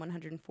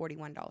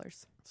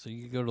 $1,141. So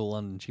you could go to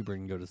London cheaper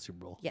and go to the Super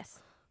Bowl. Yes.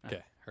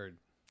 Okay, heard.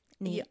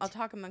 Neat. I'll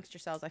talk amongst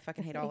yourselves. I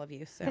fucking hate all of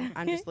you. So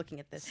I'm just looking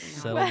at this. And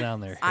Settle down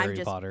there, I'm Harry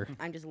just- Potter.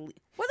 I'm just. What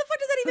the fuck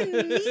does that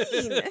even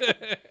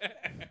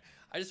mean?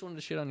 I just wanted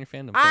to shit on your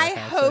fandom. For I a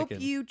half hope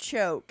second. you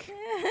choke.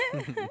 I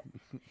don't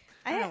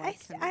don't like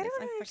to admit this. I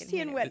fucking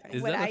understand hate what it.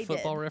 Is what that I a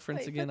football did. reference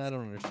Like, again? I what's-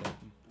 don't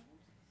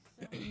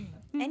understand.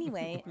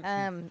 Anyway,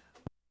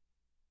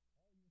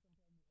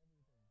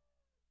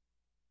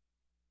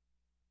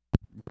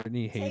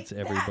 Brittany hates Take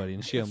everybody, that,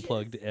 and she bitches.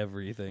 unplugged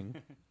everything.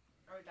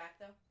 Are we back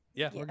though?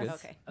 Yeah, we're good.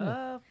 Yes. Okay.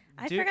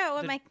 I Dude, forgot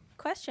what the- my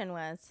question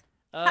was.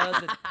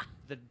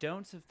 the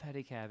don'ts of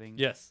pedicabbing.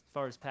 Yes. As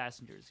far as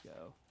passengers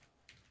go.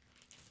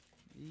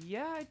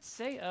 Yeah, I'd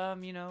say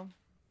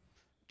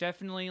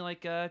definitely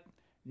like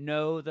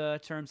know the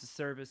terms of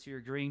service you're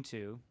agreeing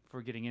to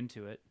before getting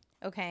into it.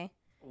 Okay.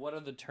 What are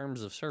the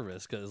terms of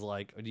service? Because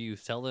like, do you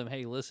tell them,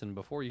 "Hey, listen,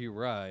 before you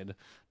ride,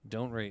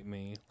 don't rate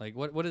me"? Like,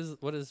 what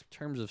is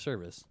terms of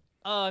service?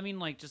 I mean,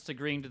 like just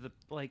agreeing to the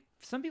like.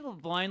 Some people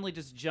blindly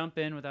just jump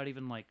in without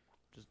even like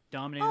just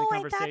dominating Oh, the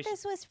I conversation. thought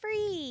this was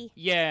free.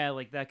 Yeah,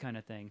 like that kind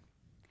of thing.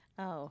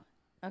 Oh,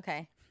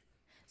 okay.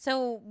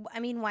 So,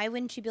 I mean, why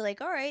wouldn't you be like,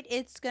 all right,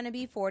 it's going to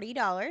be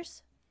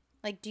 $40?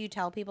 Like, do you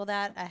tell people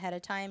that ahead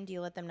of time? Do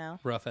you let them know?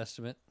 Rough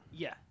estimate.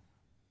 Yeah.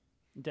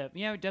 We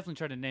definitely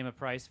try to name a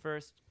price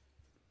first.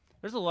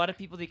 There's a lot of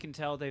people that you can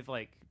tell they've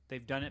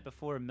done it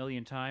before a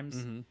million times,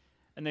 and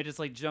they just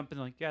like jump in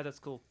like, yeah, that's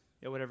cool,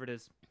 yeah, whatever it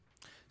is.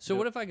 So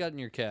what if I got in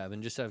your cab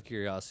and just out of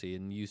curiosity,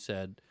 and you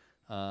said,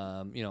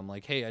 I'm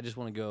like, "Hey, I just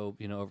want to go,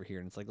 over here,"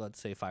 and it's like, let's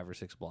say 5 or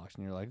 6 blocks,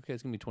 and you're like, "Okay,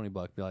 it's gonna be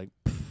 $20." Be like,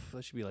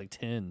 that should be like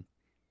 10.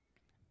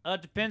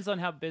 It depends on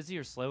how busy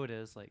or slow it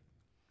is. Like,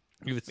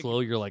 If it's slow,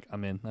 you're like,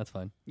 I'm in. That's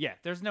fine. yeah,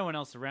 there's no one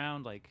else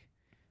around. Like,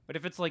 but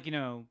if it's like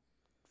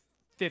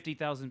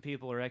 50,000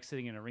 people are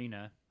exiting an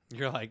arena,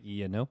 You're like,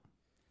 no.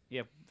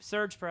 yeah,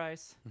 surge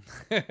price.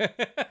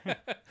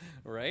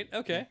 Right?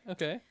 Okay.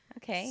 Okay.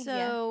 Okay.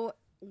 So,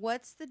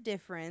 what's the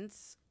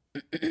difference?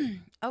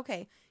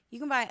 Okay, you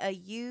can buy a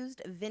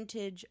used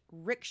vintage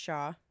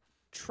rickshaw,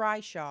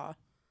 trishaw,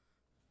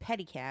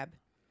 pedicab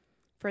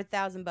for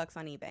 $1,000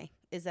 on eBay.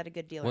 Is that a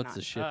good deal or What's not?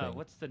 the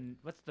shipping?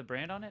 What's the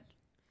brand on it?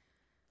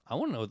 I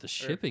want to know what the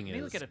shipping let me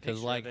is. look at a Because,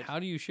 picture like, of it. how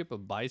do you ship a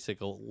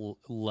bicycle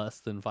less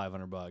than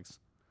 $500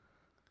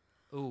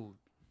 Ooh,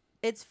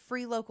 It's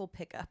free local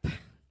pickup.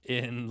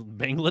 in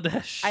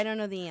Bangladesh? I don't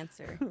know the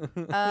answer.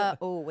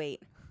 Oh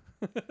wait,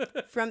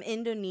 from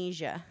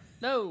Indonesia.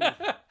 no.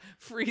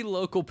 Free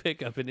local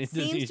pickup in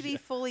Indonesia. Seems to be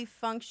fully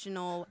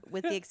functional,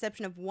 with the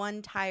exception of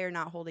one tire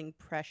not holding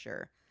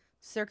pressure,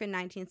 circa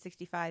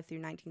 1965 through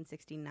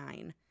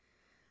 1969.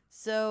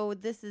 So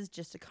this is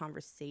just a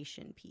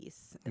conversation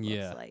piece. It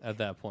Yeah, looks like at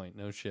that point,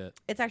 no shit.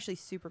 it's actually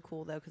super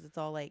cool though, because it's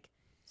all like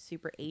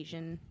super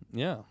Asian.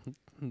 Yeah,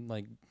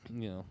 like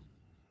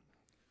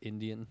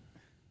Indian.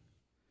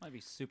 Might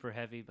be super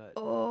heavy, but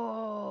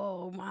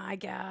Oh my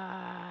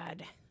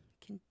god!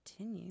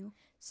 Continue.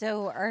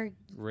 So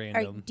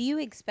Random. do you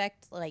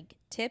expect like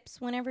tips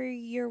whenever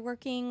you're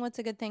working? What's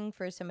a good thing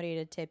for somebody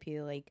to tip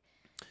you? Like,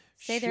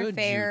 say their Should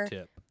fare. you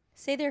tip?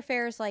 Say their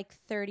fare is like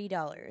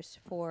 $30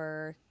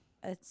 for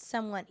a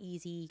somewhat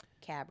easy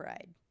cab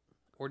ride.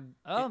 Or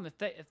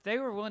if they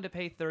were willing to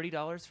pay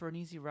 $30 for an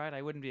easy ride,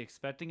 I wouldn't be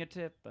expecting a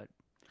tip. But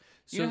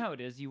you so, know how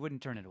it is, you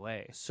wouldn't turn it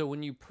away. so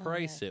when you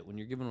price yeah. it, when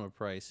you're giving them a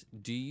price,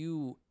 do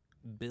you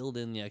build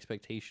in the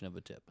expectation of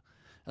a tip?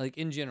 Like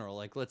in general,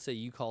 like let's say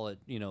you call it,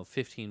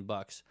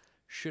 $15.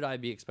 Should I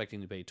be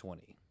expecting to pay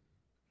 20?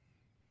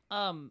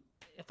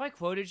 If I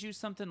quoted you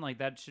something like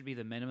that, should be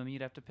the minimum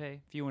you'd have to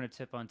pay. If you want to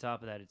tip on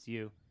top of that, it's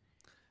you.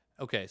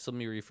 Okay, so let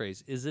me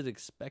rephrase. Is it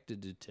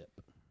expected to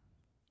tip?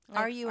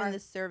 Are you in the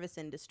service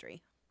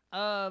industry?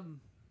 I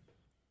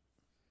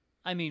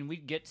mean, we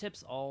get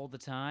tips all the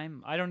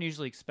time. I don't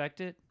usually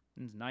expect it.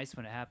 It's nice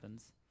when it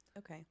happens.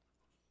 Okay.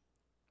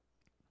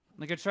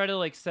 Like I try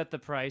to set the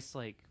price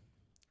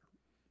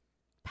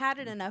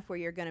Padded enough where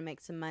you're gonna make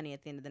some money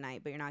at the end of the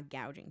night, but you're not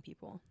gouging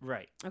people.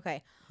 right.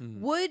 Okay.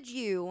 Would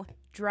you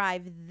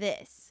drive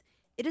this?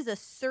 It is a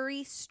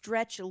Surrey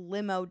Stretch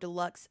Limo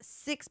Deluxe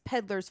 6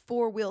 Peddlers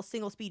 4-wheel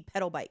single-speed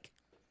pedal bike.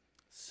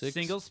 6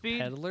 Single speed?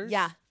 peddlers?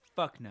 Yeah.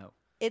 Fuck no.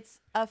 It's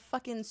a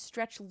fucking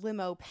stretch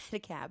limo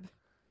pedicab.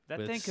 That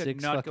With thing could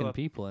 6 not fucking go up.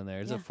 people in there.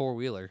 It's a Yeah.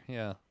 4-wheeler.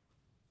 Yeah.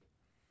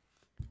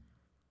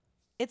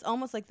 It's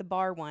almost like the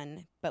bar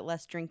one, but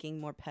less drinking,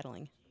 more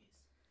pedaling.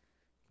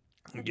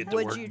 Get to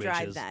Would work, you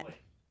drive bitches. that?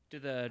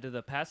 Do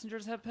the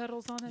passengers have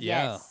pedals on it?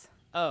 Yeah. Yes.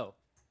 Oh.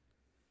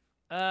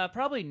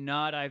 Probably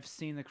not. I've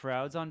seen the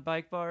crowds on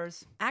bike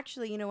bars.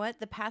 Actually, you know what?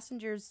 The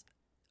passengers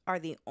are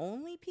the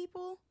only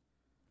people.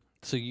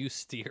 So you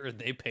steer and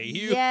they pay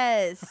you?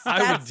 Yes, I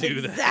would that's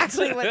do that.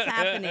 exactly what's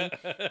happening.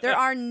 There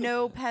are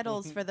no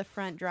pedals for the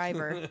front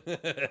driver.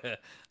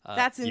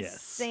 That's yes.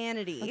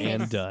 insanity.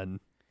 And done.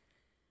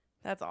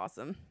 That's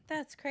awesome.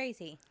 That's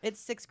crazy.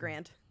 It's $6,000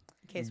 in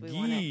case we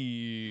want it.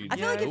 Yeet. I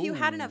feel like if you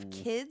had enough Ooh.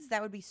 kids,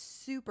 that would be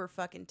super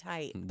fucking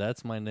tight.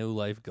 That's my no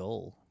life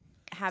goal.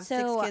 Have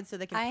So, 6 kids so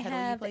they can I pedal you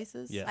have-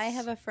 places. Yeah. I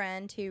have a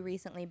friend who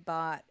recently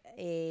bought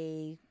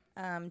a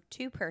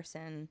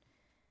 2-person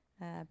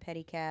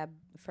pedicab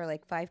for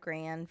like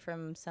 $5,000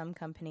 from some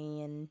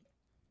company in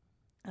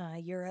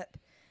Europe,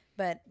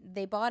 but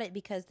they bought it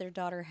because their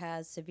daughter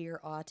has severe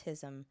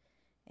autism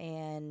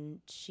and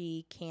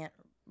she can't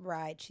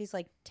ride. She's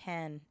like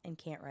 10 and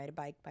can't ride a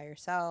bike by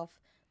herself.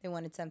 They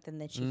wanted something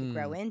that she could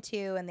grow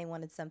into, and they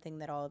wanted something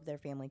that all of their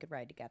family could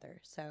ride together.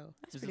 So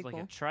That's Is pretty it like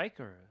cool. a trike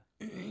or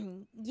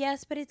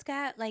yes, but it's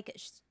got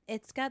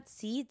it's got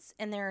seats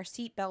and there are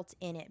seat belts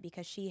in it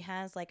because she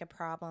has like a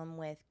problem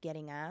with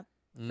getting up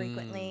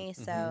frequently.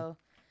 So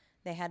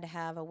they had to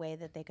have a way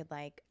that they could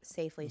like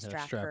safely Yeah,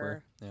 strap her,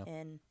 her yeah.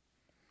 in.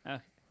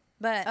 Okay.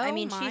 But I Oh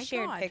mean, my she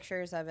shared God.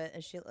 pictures of it,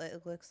 and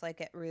it looks like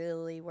it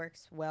really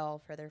works well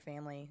for their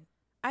family.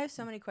 I have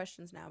so many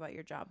questions now about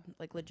your job,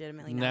 like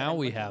legitimately. Now that I'm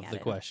we looking have at the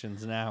it.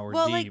 questions. Now we're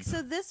Well, deep. like,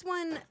 so this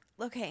one,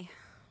 okay.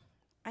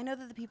 I know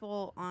that the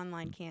people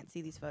online can't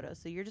see these photos,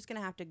 so you're just going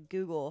to have to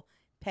Google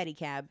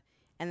pedicab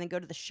and then go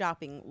to the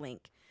shopping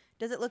link.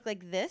 Does it look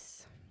like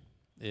this,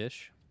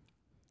 Ish.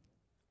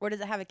 or does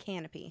it have a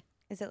canopy?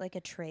 Is it like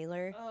a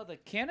trailer? Oh, the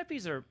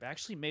canopies are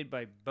actually made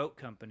by boat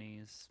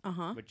companies,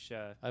 Uh-huh. which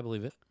I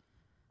believe it.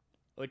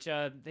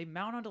 they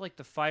mount onto like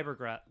the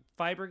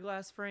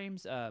fiberglass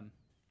frames.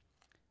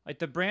 Like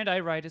the brand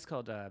I ride is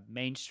called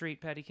Main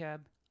Street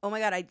Pedicab. Oh my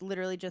God, I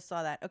literally just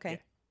saw that. Okay.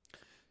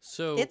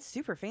 So It's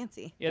super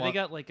fancy. Yeah, Well- they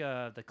got like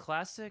the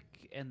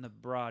classic and the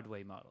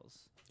Broadway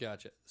models.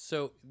 gotcha.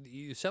 So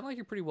you sound like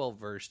you're pretty well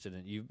versed in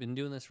it. You've been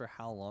doing this for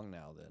how long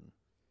now then?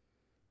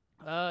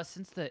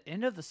 Since the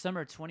end of the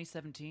summer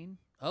 2017.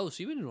 Oh,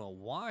 so you've been doing it a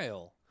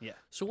while. Yeah.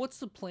 So what's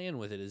the plan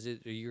with it? Is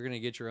it you're gonna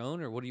get your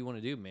own, or what do you want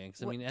to do, man?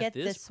 Because I Well, mean, at get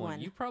this this point, one.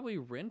 you probably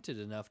rented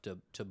enough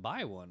to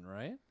buy one,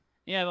 right?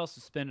 Yeah, I've also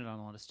spent it on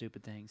a lot of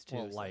stupid things too.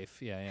 Well, so-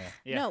 life, yeah.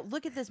 Yeah. No,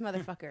 look at this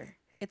motherfucker.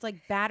 It's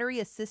like battery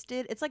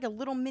assisted. It's like a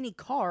little mini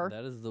car.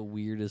 That is the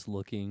weirdest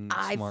looking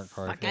I smart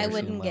car. I've fucking I ever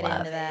seen in wouldn't my get life.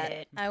 into that.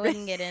 it. I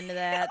wouldn't get into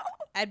that.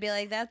 I'd be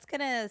like, that's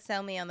gonna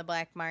sell me on the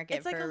black market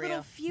It's like for a real.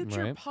 little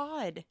future Right.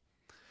 pod.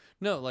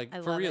 No, like I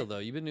for love real it. though.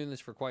 You've been doing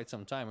this for quite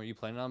some time. Are you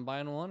planning on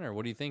buying one, or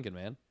what are you thinking,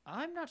 man?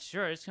 I'm not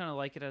sure. I just kind of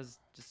like it as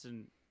just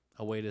an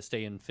A way to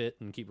stay in fit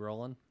and keep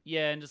rolling?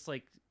 and just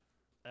like,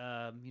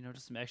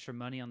 just some extra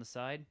money on the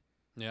side.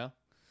 Yeah.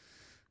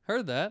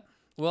 Heard that.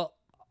 Well,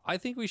 I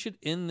think we should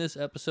end this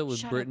episode with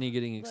Shut up. Brittany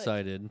getting Look.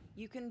 excited.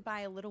 You can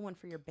buy a little one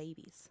for your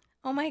babies.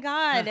 Oh my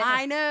god!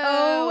 I know.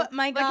 Oh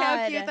my Look how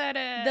God. cute that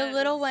is. The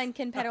little one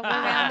can pedal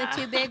around the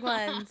two big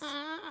ones.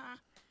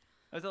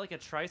 Oh, is that like a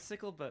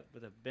tricycle but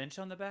with a bench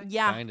on the back?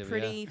 Yeah, Kind of,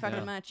 pretty yeah. fucking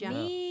Yeah. much. Yeah.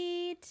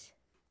 Neat.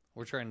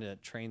 We're trying to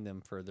train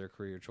them for their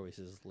career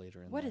choices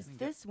later in What life. is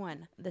this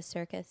one? The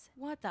circus.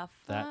 What the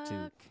fuck? That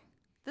too.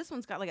 This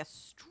one's got like a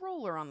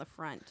stroller on the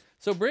front.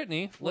 So,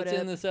 Brittany, What let's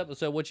end up? this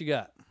episode. What you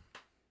got?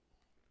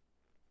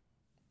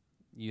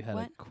 You had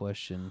What? a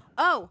question.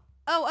 Oh.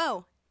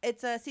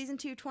 It's season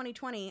 2,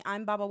 2020.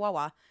 I'm Baba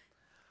Wawa.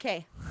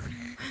 Okay.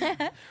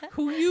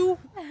 Who you?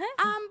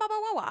 I'm Baba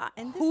Wawa,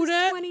 and this Who is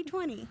dat?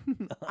 2020.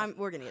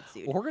 We're gonna get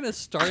sued. We're gonna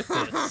start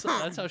this.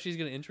 That's how she's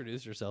gonna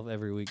introduce herself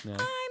every week now.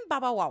 I'm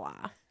Baba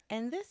Wawa,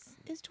 and this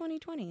is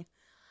 2020.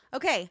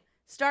 Okay,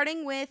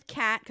 starting with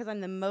Kat because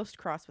I'm the most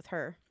cross with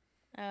her.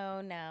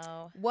 Oh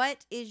no.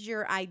 What is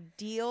your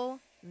ideal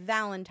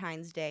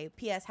Valentine's Day?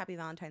 P.S. Happy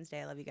Valentine's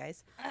Day. I love you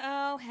guys.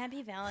 Oh,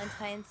 happy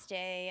Valentine's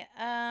Day.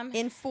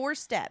 In 4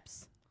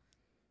 steps.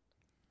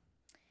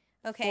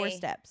 Okay. 4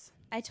 steps.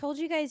 I told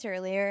you guys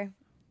earlier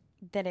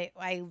that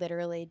I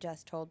literally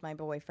just told my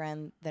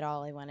boyfriend that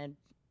all I wanted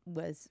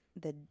was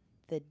the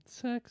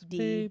Sex, D.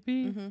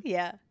 baby. Mm-hmm.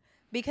 yeah.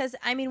 Because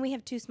I mean we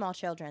have 2 small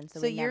children, so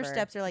So we your never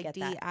steps are like get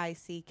that.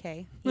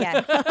 DICK.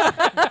 Yeah.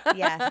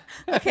 Yeah.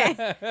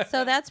 Okay.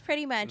 So that's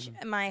pretty much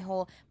my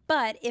whole.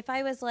 But if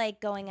I was like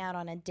going out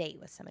on a date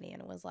with somebody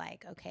and it was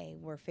like, okay,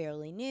 we're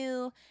fairly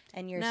new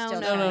and you're No,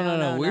 still No, trying no, to- no,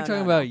 no. no, We're no, talking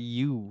no. about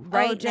you.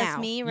 Right oh, just now.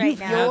 me right You've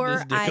now. had Your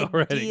this dick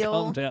already. ideal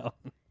Calm down.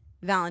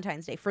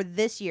 Valentine's Day for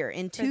this year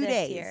in For 2 this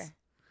days. year.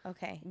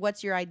 Okay.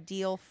 What's your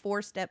ideal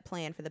 4-step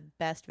plan for the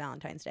best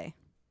Valentine's Day?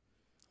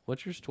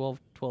 What's your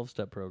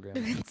 12-step program?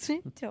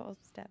 12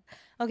 step.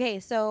 Okay,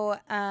 so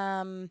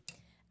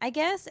I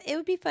guess it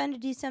would be fun to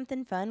do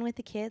something fun with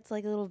the kids,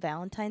 like a little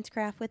Valentine's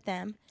craft with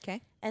them.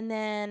 'Kay. And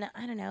then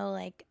I don't know,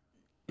 like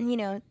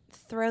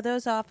throw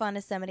those off onto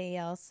somebody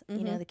else.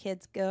 You know, Mhm. the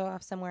kids go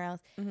off somewhere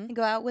else Mhm. and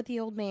go out with the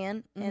old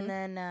man, Mhm. and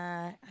then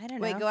I don't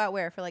Wait, know. go out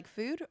where? For like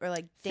food or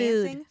like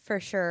food dancing? for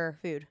sure.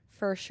 Food.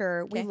 For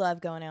sure. We Okay. love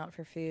going out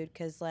for food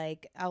because,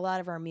 like, a lot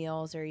of our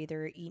meals are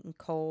either eaten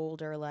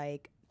cold or,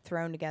 like,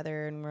 thrown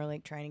together and we're,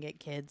 like, trying to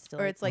get kids to, Or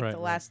like, it's like Right, the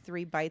right. last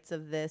 3 bites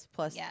of this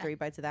plus Yeah. 3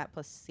 bites of that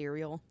plus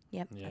cereal.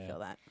 Yep. Yeah. I feel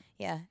that.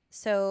 Yeah.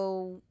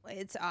 So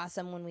it's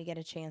awesome when we get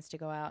a chance to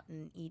go out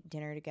and eat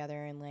dinner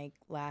together and, like,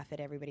 laugh at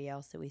everybody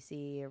else that we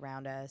see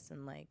around us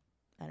and, like,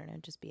 I don't know,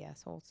 just be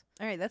assholes.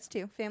 All right, that's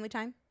 2. Family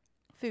time.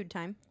 Food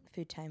time.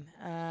 Food time.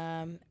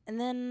 And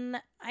then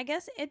I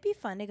guess it'd be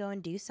fun to go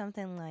and do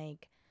something,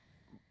 like,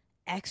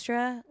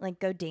 extra, like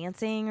go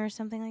dancing or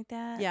something like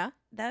that. Yeah.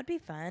 That'd be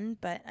fun,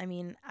 but I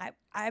mean,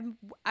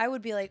 I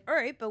would be like, all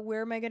right, but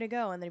where am I gonna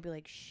go? And they'd be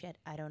like, shit,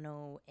 I don't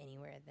know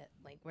anywhere that,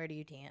 like, where do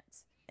you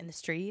dance? In the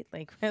street?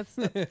 Like, that's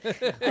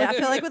Yeah, I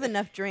feel like with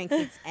enough drinks,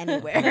 it's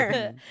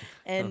anywhere.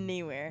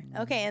 anywhere.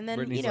 Okay, and then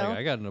Brittany's like,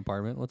 I got an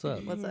apartment. What's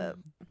up? What's up?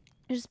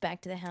 just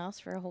back to the house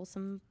for a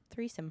wholesome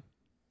threesome.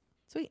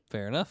 Sweet.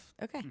 Fair enough.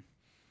 Okay.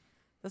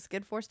 That's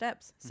good 4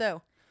 steps.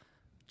 So,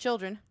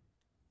 children,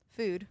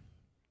 food,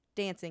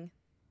 dancing,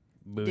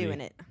 Booty. doing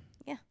it.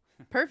 Yeah.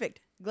 Perfect.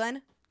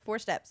 Glenn, 4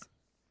 steps.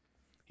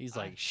 He's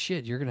like,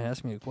 shit, you're going to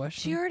ask me a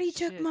question? She already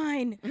took Shit.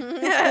 mine.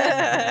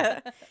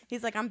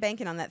 He's like, I'm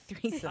banking on that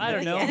threesome. I at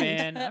don't the know,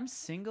 end. man. I'm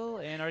single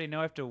and already know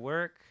I have to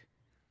work.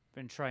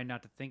 Been trying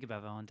not to think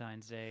about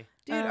Valentine's Day.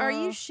 Dude, are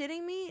you Uh,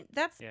 shitting me?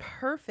 That's Yeah.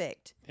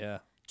 perfect. Yeah.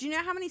 Do you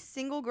know how many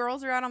single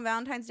girls are out on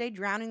Valentine's Day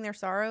drowning their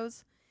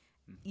sorrows?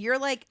 You're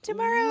like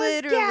Tomorrow's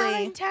literally.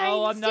 Valentine's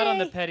Oh, I'm not on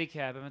the Day.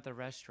 pedicab. I'm at the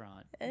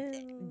restaurant, Oh.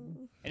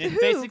 and it's Who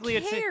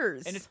basically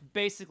cares? and it's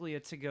basically a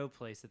to-go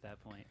place at that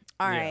point.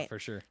 All Yeah, right. for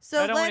sure.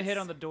 So I don't want let's. to hit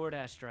on the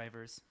DoorDash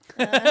drivers.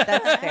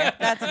 That's fair.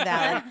 That's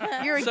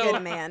valid. You're a So-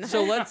 good man.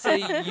 So let's say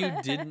you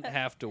didn't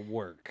have to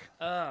work.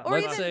 or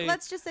let's even say,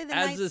 let's just say the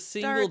as night a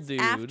single starts dude-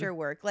 after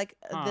work. Like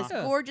this Huh.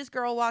 Yeah. gorgeous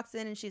girl walks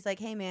in and she's like,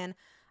 "Hey man,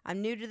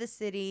 I'm new to the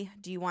city.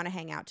 Do you want to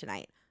hang out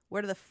tonight?"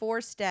 What are the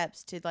 4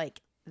 steps to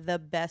like the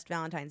best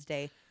Valentine's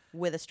Day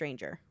with a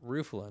stranger?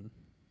 Rooflin.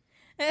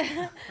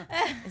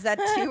 Is that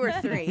 2 or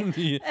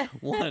 3?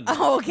 One.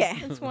 Oh, okay.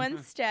 It's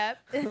one step.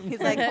 He's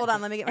like, "Hold on,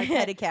 let me get my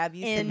pedicab.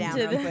 You sit down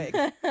real quick."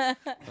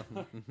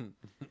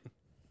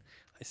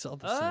 I saw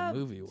this in a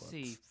movie let's once.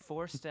 see,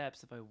 4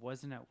 steps if I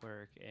wasn't at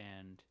work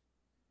and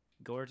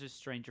gorgeous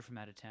stranger from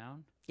out of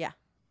town? Yeah.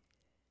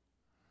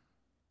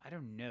 I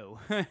don't know.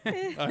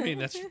 I mean,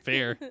 that's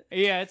fair.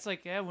 Yeah, it's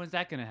like, yeah, when's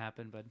that gonna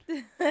happen? But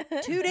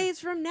 2 days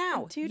from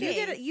now. 2 You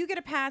get a, days. you get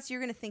a pass. You're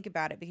going to think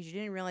about it because you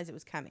didn't realize it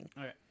was coming.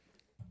 all right.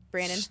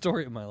 Brandon,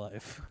 Story of my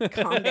life.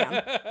 calm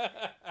down.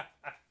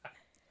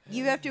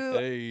 You have to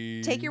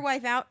Hey. take your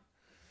wife out.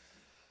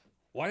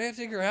 Why did I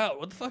take her out?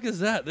 What the fuck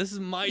is that? This is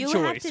my You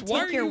choice. have to Why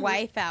take are your you-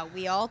 wife out.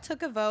 We all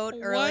took a vote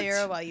What?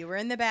 earlier while you were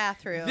in the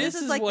bathroom. This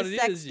is is like what the it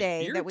sex is.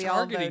 day You're that we all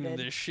targeting voted.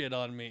 this shit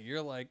on me.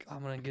 You're like,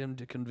 I'm gonna get him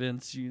to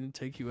convince you to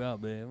take you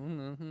out, babe.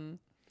 Mm-hmm.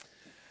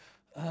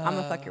 I'm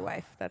gonna fuck your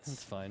wife. That's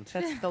That's fine.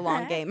 that's the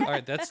long game. All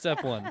right, that's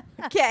step one.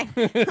 Okay.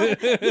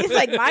 He's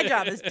like, my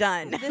job is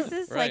done. This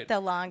is Right. like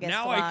the longest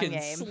Now long I can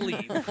game.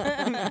 sleep.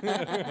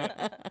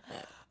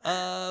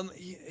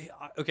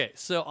 Okay,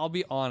 so I'll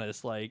be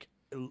honest. Like,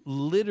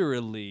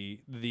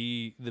 literally,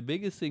 the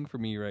biggest thing for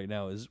me right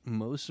now is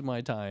most of my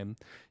time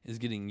is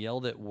getting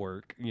yelled at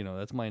work. You know,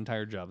 that's my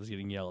entire job is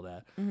getting yelled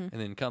at, and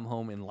then come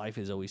home and life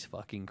is always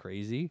fucking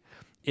crazy.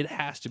 It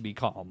has to be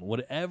calm.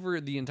 Whatever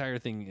the entire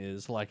thing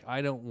is, like,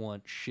 I don't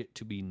want shit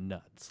to be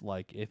nuts.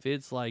 Like, if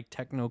it's like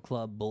techno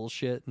club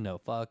bullshit, no,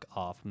 fuck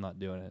off. I'm not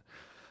doing it.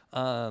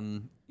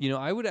 You know,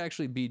 I would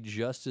actually be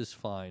just as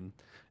fine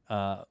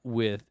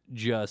with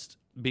just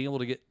being able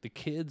to get the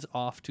kids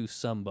off to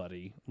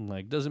somebody.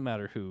 Like, doesn't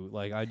matter who.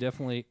 Like, I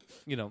definitely,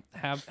 you know,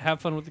 have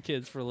fun with the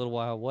kids for a little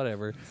while,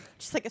 whatever.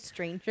 Just like a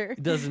stranger.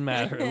 It doesn't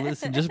matter.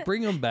 Listen, just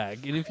bring them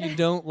back. And if you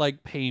don't,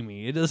 like, pay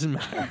me. It doesn't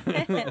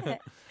matter.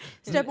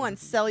 Step one,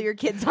 sell your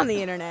kids on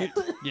the internet.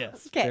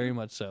 Yes, 'Kay. very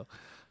much so.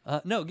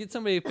 No, get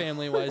somebody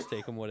family-wise,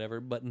 take them, whatever,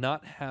 but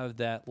not have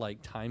that,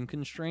 like, time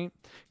constraint,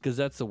 because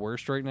that's the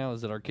worst right now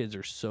is that our kids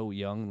are so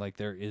young. Like,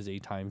 there is a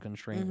time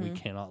constraint. We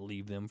cannot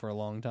leave them for a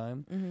long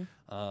time,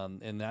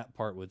 and that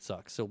part would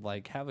suck. So,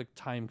 like, have a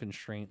time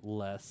constraint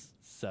less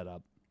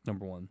setup,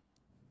 number one.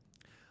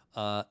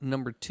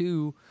 Number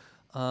two,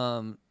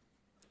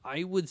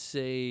 I would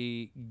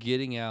say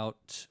getting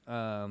out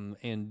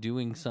and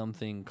doing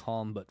something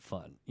calm but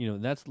fun. You know,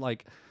 that's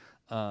like,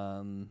 you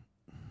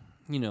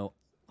know,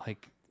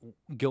 like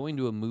going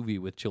to a movie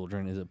with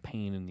children is a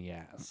pain in the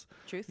ass.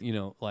 Truth. You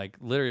know, like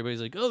literally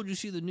everybody's like, "Oh, did you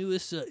see the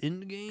newest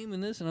Endgame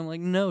and this?" And I'm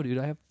like, "No, dude,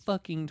 I have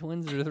fucking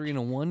twins that are 3 and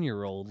a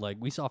 1-year-old. Like,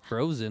 we saw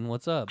Frozen.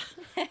 What's up?"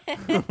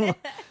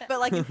 But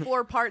like in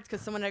 4 parts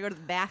because someone had to go to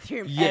the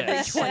bathroom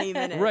Yes. every 20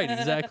 minutes. Right,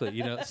 exactly.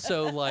 You know,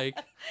 so like,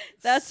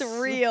 That's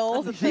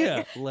real.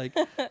 yeah, like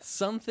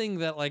something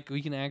that like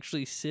we can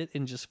actually sit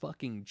and just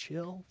fucking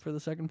chill for the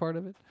second part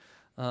of it.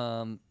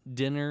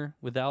 Dinner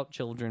without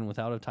children,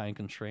 without a time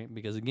constraint,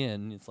 because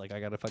again, it's like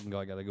I gotta fucking go,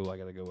 I gotta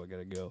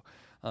go.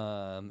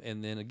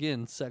 And then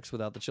again, sex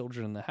without the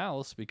children in the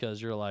house, because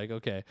you're like,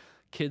 okay,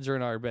 kids are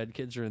in our bed,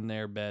 kids are in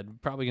their bed,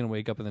 probably gonna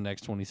wake up in the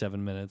next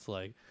 27 minutes.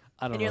 Like,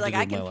 I don't And know. you're what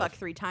like, to do I with my can fuck life.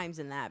 3 times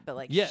in that, but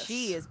like Yes.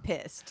 she is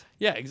pissed.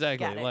 Yeah,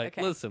 exactly. Got it, Like,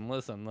 okay. listen.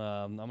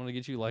 I'm gonna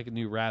get you like a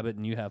new rabbit,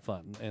 and you have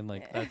fun, and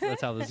like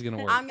that's how this is gonna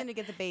work. I'm gonna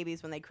get the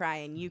babies when they cry,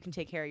 and you can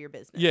take care of your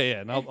business. Yeah,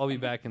 and I'll be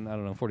back in, I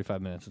don't know,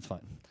 45 minutes. It's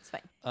fine. It's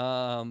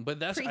fine. But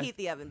that's Preheat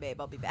the oven, babe.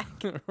 I'll be back.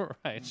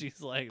 right.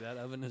 She's like, that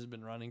oven has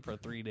been running for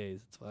 3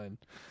 days. It's fine.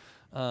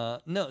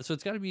 No, so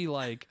it's got to be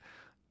like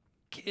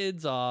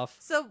kids off.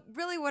 So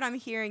really, what I'm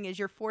hearing is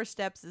your 4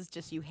 steps is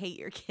just you hate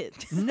your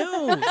kids.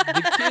 No,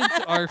 the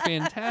kids are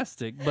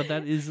fantastic, but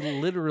that is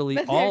literally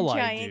But all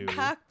they're I giant do.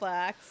 cock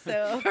blocks,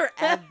 so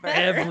Forever.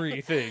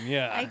 Everything,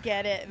 yeah. I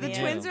get it. The man.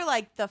 twins are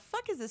like, the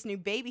fuck is this new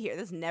baby here?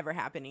 This is never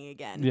happening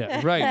again. Yeah,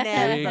 right.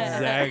 Never.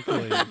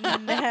 Exactly.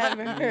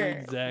 Never.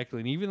 Exactly.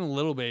 And even the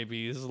little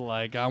babies,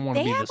 like, I want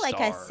to They be have the like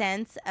star. a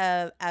sense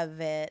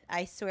of it.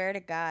 I swear to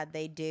God,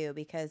 they do,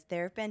 because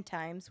there have been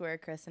times where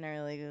Chris and I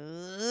are like,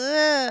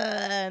 "Ugh,"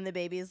 and the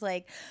baby's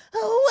like,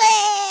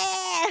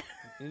 "Wah!"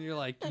 And you're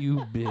like, you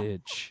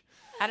bitch.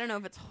 I don't know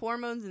if it's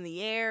hormones in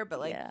the air, but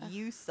like Yeah.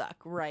 you suck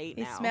right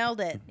He now. smelled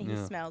it. He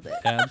Yeah. smelled it.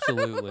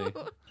 Absolutely.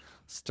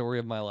 Story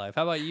of my life.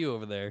 How about you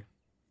over there?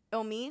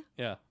 Oh, me?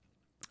 Yeah.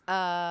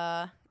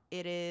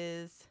 It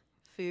is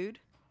food.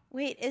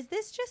 Wait, is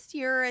this just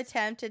your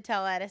attempt to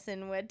tell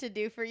Edison what to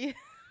do for you?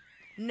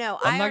 No,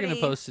 I'm I not already, going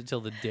to post it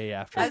till the day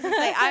after. I was gonna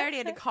say I already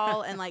had to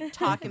call and like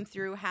talk him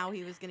through how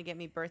he was gonna get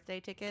me birthday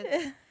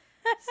tickets.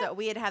 So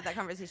we had had that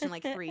conversation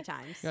like 3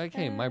 times. You're like,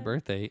 hey, my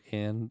birthday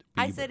and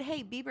I Bieber. said,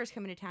 "Hey, Bieber's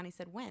coming to town." He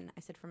said, "When?" I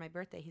said, "For my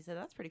birthday." He said,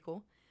 "That's pretty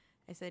cool."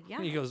 I said, "Yeah."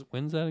 He goes,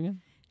 when's that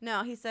again?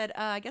 No, he said,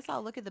 "I guess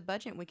I'll look at the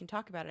budget and we can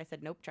talk about it." I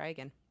said, "Nope, try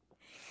again."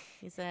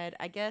 He said,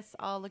 "I guess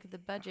I'll look at the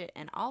budget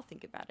and I'll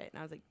think about it." And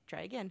I was like,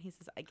 "Try again." He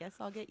says, "I guess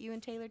I'll get you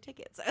and Taylor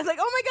tickets." I was like,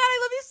 "Oh my God,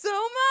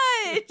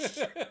 I love you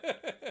so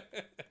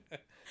much."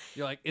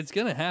 You're like, it's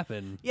going to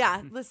happen.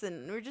 Yeah,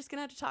 listen, we're just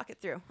gonna have to talk it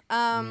through.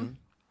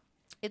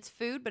 It's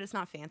food, but it's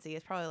not fancy.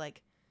 It's probably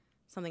like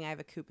something I have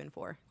a coupon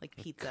for, like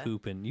pizza.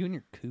 Coupon. You and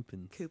your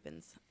coupons.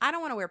 Coupons. I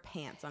don't want to wear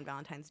pants on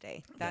Valentine's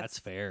Day. That's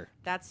fair.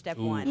 That's step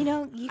Ooh. 1. You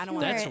know, you I can don't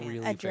wear That's really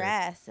a fair.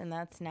 dress, and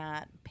that's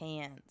not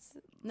pants.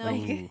 No.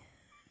 Like,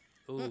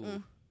 Ooh.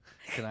 Ooh.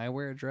 Can I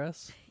wear a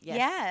dress? Yes.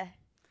 Yeah.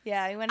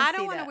 Yeah, I want to. I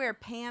don't want to wear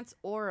pants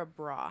or a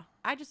bra.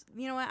 I just,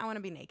 you know what? I want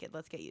to be naked.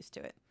 Let's get used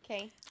to it.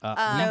 Okay.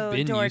 We've been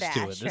used to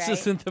DoorDash, it. This right?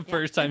 isn't the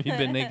first time you've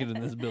been naked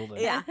in this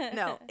building. Yeah,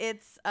 no,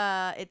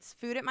 it's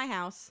food at my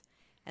house,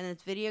 and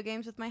it's video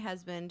games with my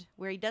husband,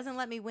 where he doesn't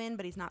let me win,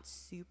 but he's not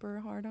super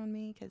hard on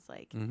me because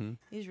like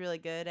he's really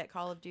good at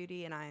Call of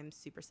Duty, and I'm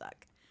super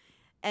suck.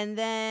 And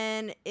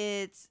then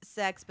it's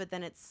sex, but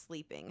then it's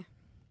sleeping,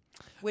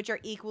 which are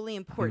equally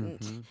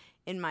important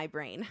in my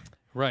brain.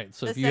 Right.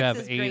 So The if you sex have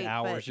is 8 great,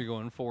 hours, but- you're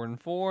going 4 and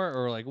 4,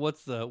 or like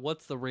what's the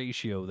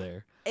ratio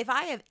there? If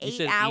I have You 8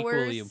 said hours,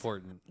 equally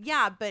important.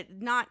 yeah,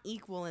 but not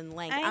equal in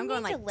length. I I'm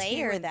going need like to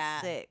layer 2 and that.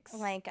 6.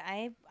 Like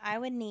I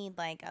would need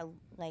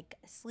like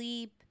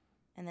sleep,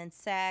 and then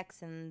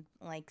sex, and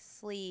like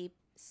sleep,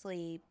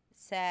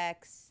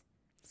 sex,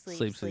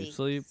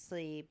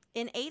 sleep.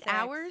 In 8 sex.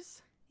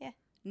 hours? Yeah.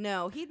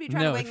 No, he'd be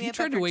trying No, to if wake he me up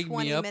tried to after wake me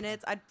 20 up-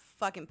 minutes. I'd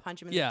fucking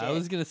punch him in Yeah, the I dick.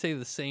 was gonna say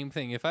the same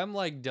thing. If I'm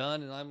like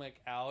done and I'm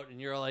like out,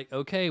 and you're like,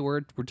 okay,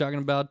 we're talking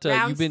about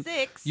Round you've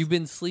 6.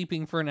 been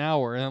sleeping for an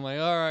hour, and I'm like,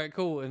 all right,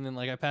 cool, and then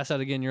like I pass out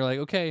again. You're like,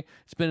 okay,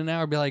 it's been an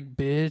hour. Be like,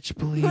 bitch,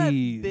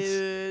 please.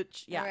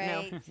 Bitch. Yeah,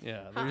 Right. no.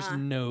 Yeah, there's Uh-uh.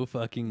 no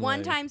fucking One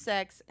way. time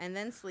sex and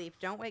then sleep.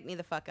 Don't wake me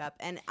the fuck up.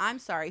 And I'm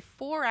sorry,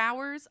 4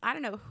 hours? I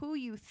don't know who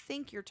you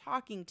think you're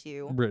talking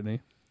to.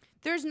 Brittany.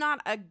 There's not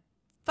a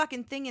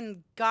fucking thing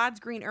in God's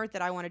green earth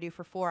that I want to do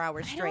for 4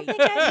 hours I straight. don't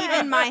think I've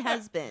Even my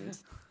husband.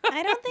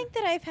 I don't think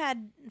that I've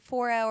had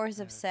 4 hours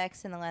of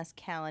sex in the last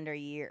calendar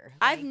year.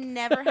 I've Like,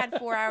 never had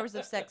 4 hours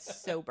of sex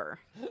sober.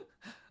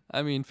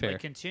 I mean, fair.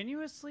 Like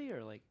continuously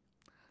or like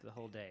the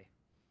whole day?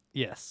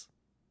 Yes.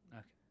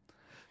 Okay.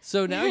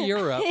 So now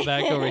you're up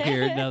back over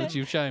here. Now that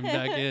you've chimed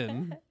back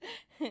in.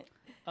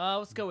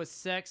 Let's go with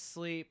sex,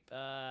 sleep,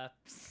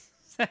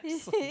 sex,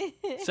 sleep.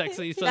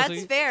 Sexy, That's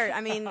sussy. fair.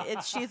 I mean,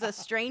 she's a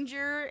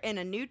stranger in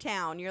a new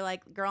town. You're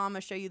like, girl, I'm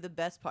gonna show you the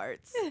best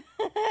parts.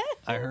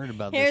 I heard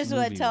about Here's this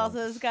what movie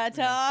Tulsa's once. got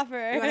to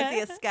offer. You want to see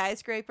a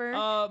skyscraper?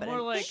 But More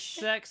in- like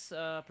sex,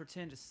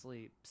 pretend to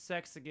sleep.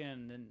 Sex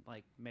again, then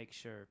like make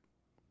sure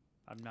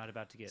I'm not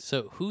about to get.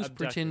 So who's Abducted.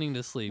 pretending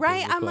to sleep?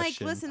 Right? is the I'm like,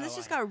 question. listen, this Oh,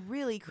 just I- got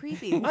really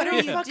creepy. What I are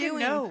don't you fucking doing?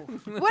 know.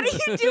 What are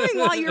you doing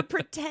while you're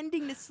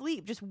pretending to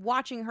sleep? Just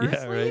watching her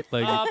Yeah, sleep? right.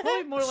 Like,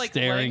 Probably more like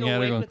staring laying at her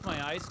awake going- with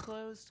my eyes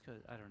closed. Cause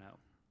I don't know.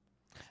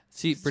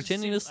 see, just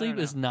pretending to seems- I don't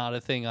sleep is know. not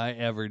a thing I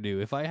ever do.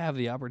 If I have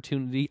the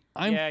opportunity,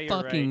 I'm Yeah, you're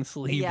fucking right.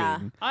 sleeping. Yeah.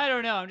 I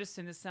don't know. I'm just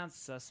saying this sounds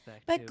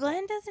suspect. But too,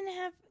 Glenn doesn't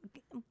have.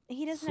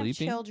 He doesn't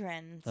Sleeping? have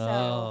children, so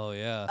Oh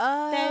yeah.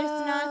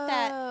 there's not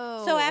that.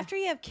 So Oh. after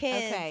you have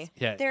kids, Okay.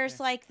 Yeah. there's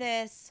like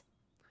this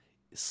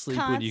Sleep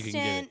constant. when you can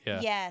get it. Yeah.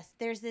 Yes,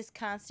 there's this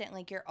constant.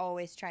 Like you're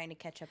always trying to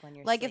catch up on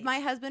your. Like if sleep. my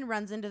husband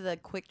runs into the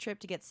Quick Trip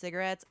to get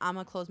cigarettes, I'm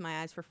gonna close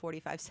my eyes for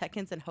 45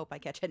 seconds and hope I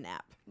catch a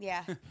nap.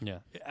 Yeah. Yeah,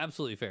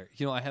 absolutely fair.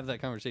 You know, I have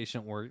that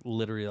conversation at work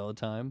literally all the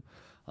time.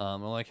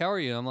 I'm like, "How are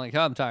you?" I'm like,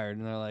 "Oh, I'm tired,"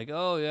 and they're like,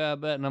 "Oh yeah, I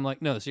bet." And I'm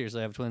like, "No, seriously,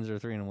 I have twins that are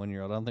 3 and a 1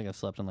 year old. I don't think I've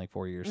slept in like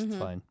 4 years. It's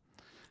fine."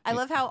 I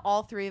love how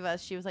all three of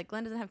us. She was like,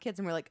 "Glenn doesn't have kids,"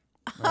 and we're like,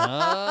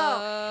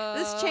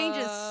 This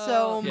changes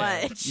so Yeah,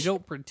 much. You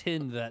don't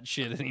pretend that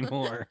shit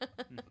anymore.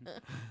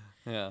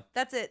 yeah,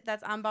 "That's it.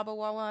 I'm Baba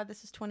Wawa.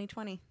 This is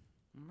 2020."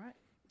 All right.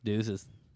 deuces.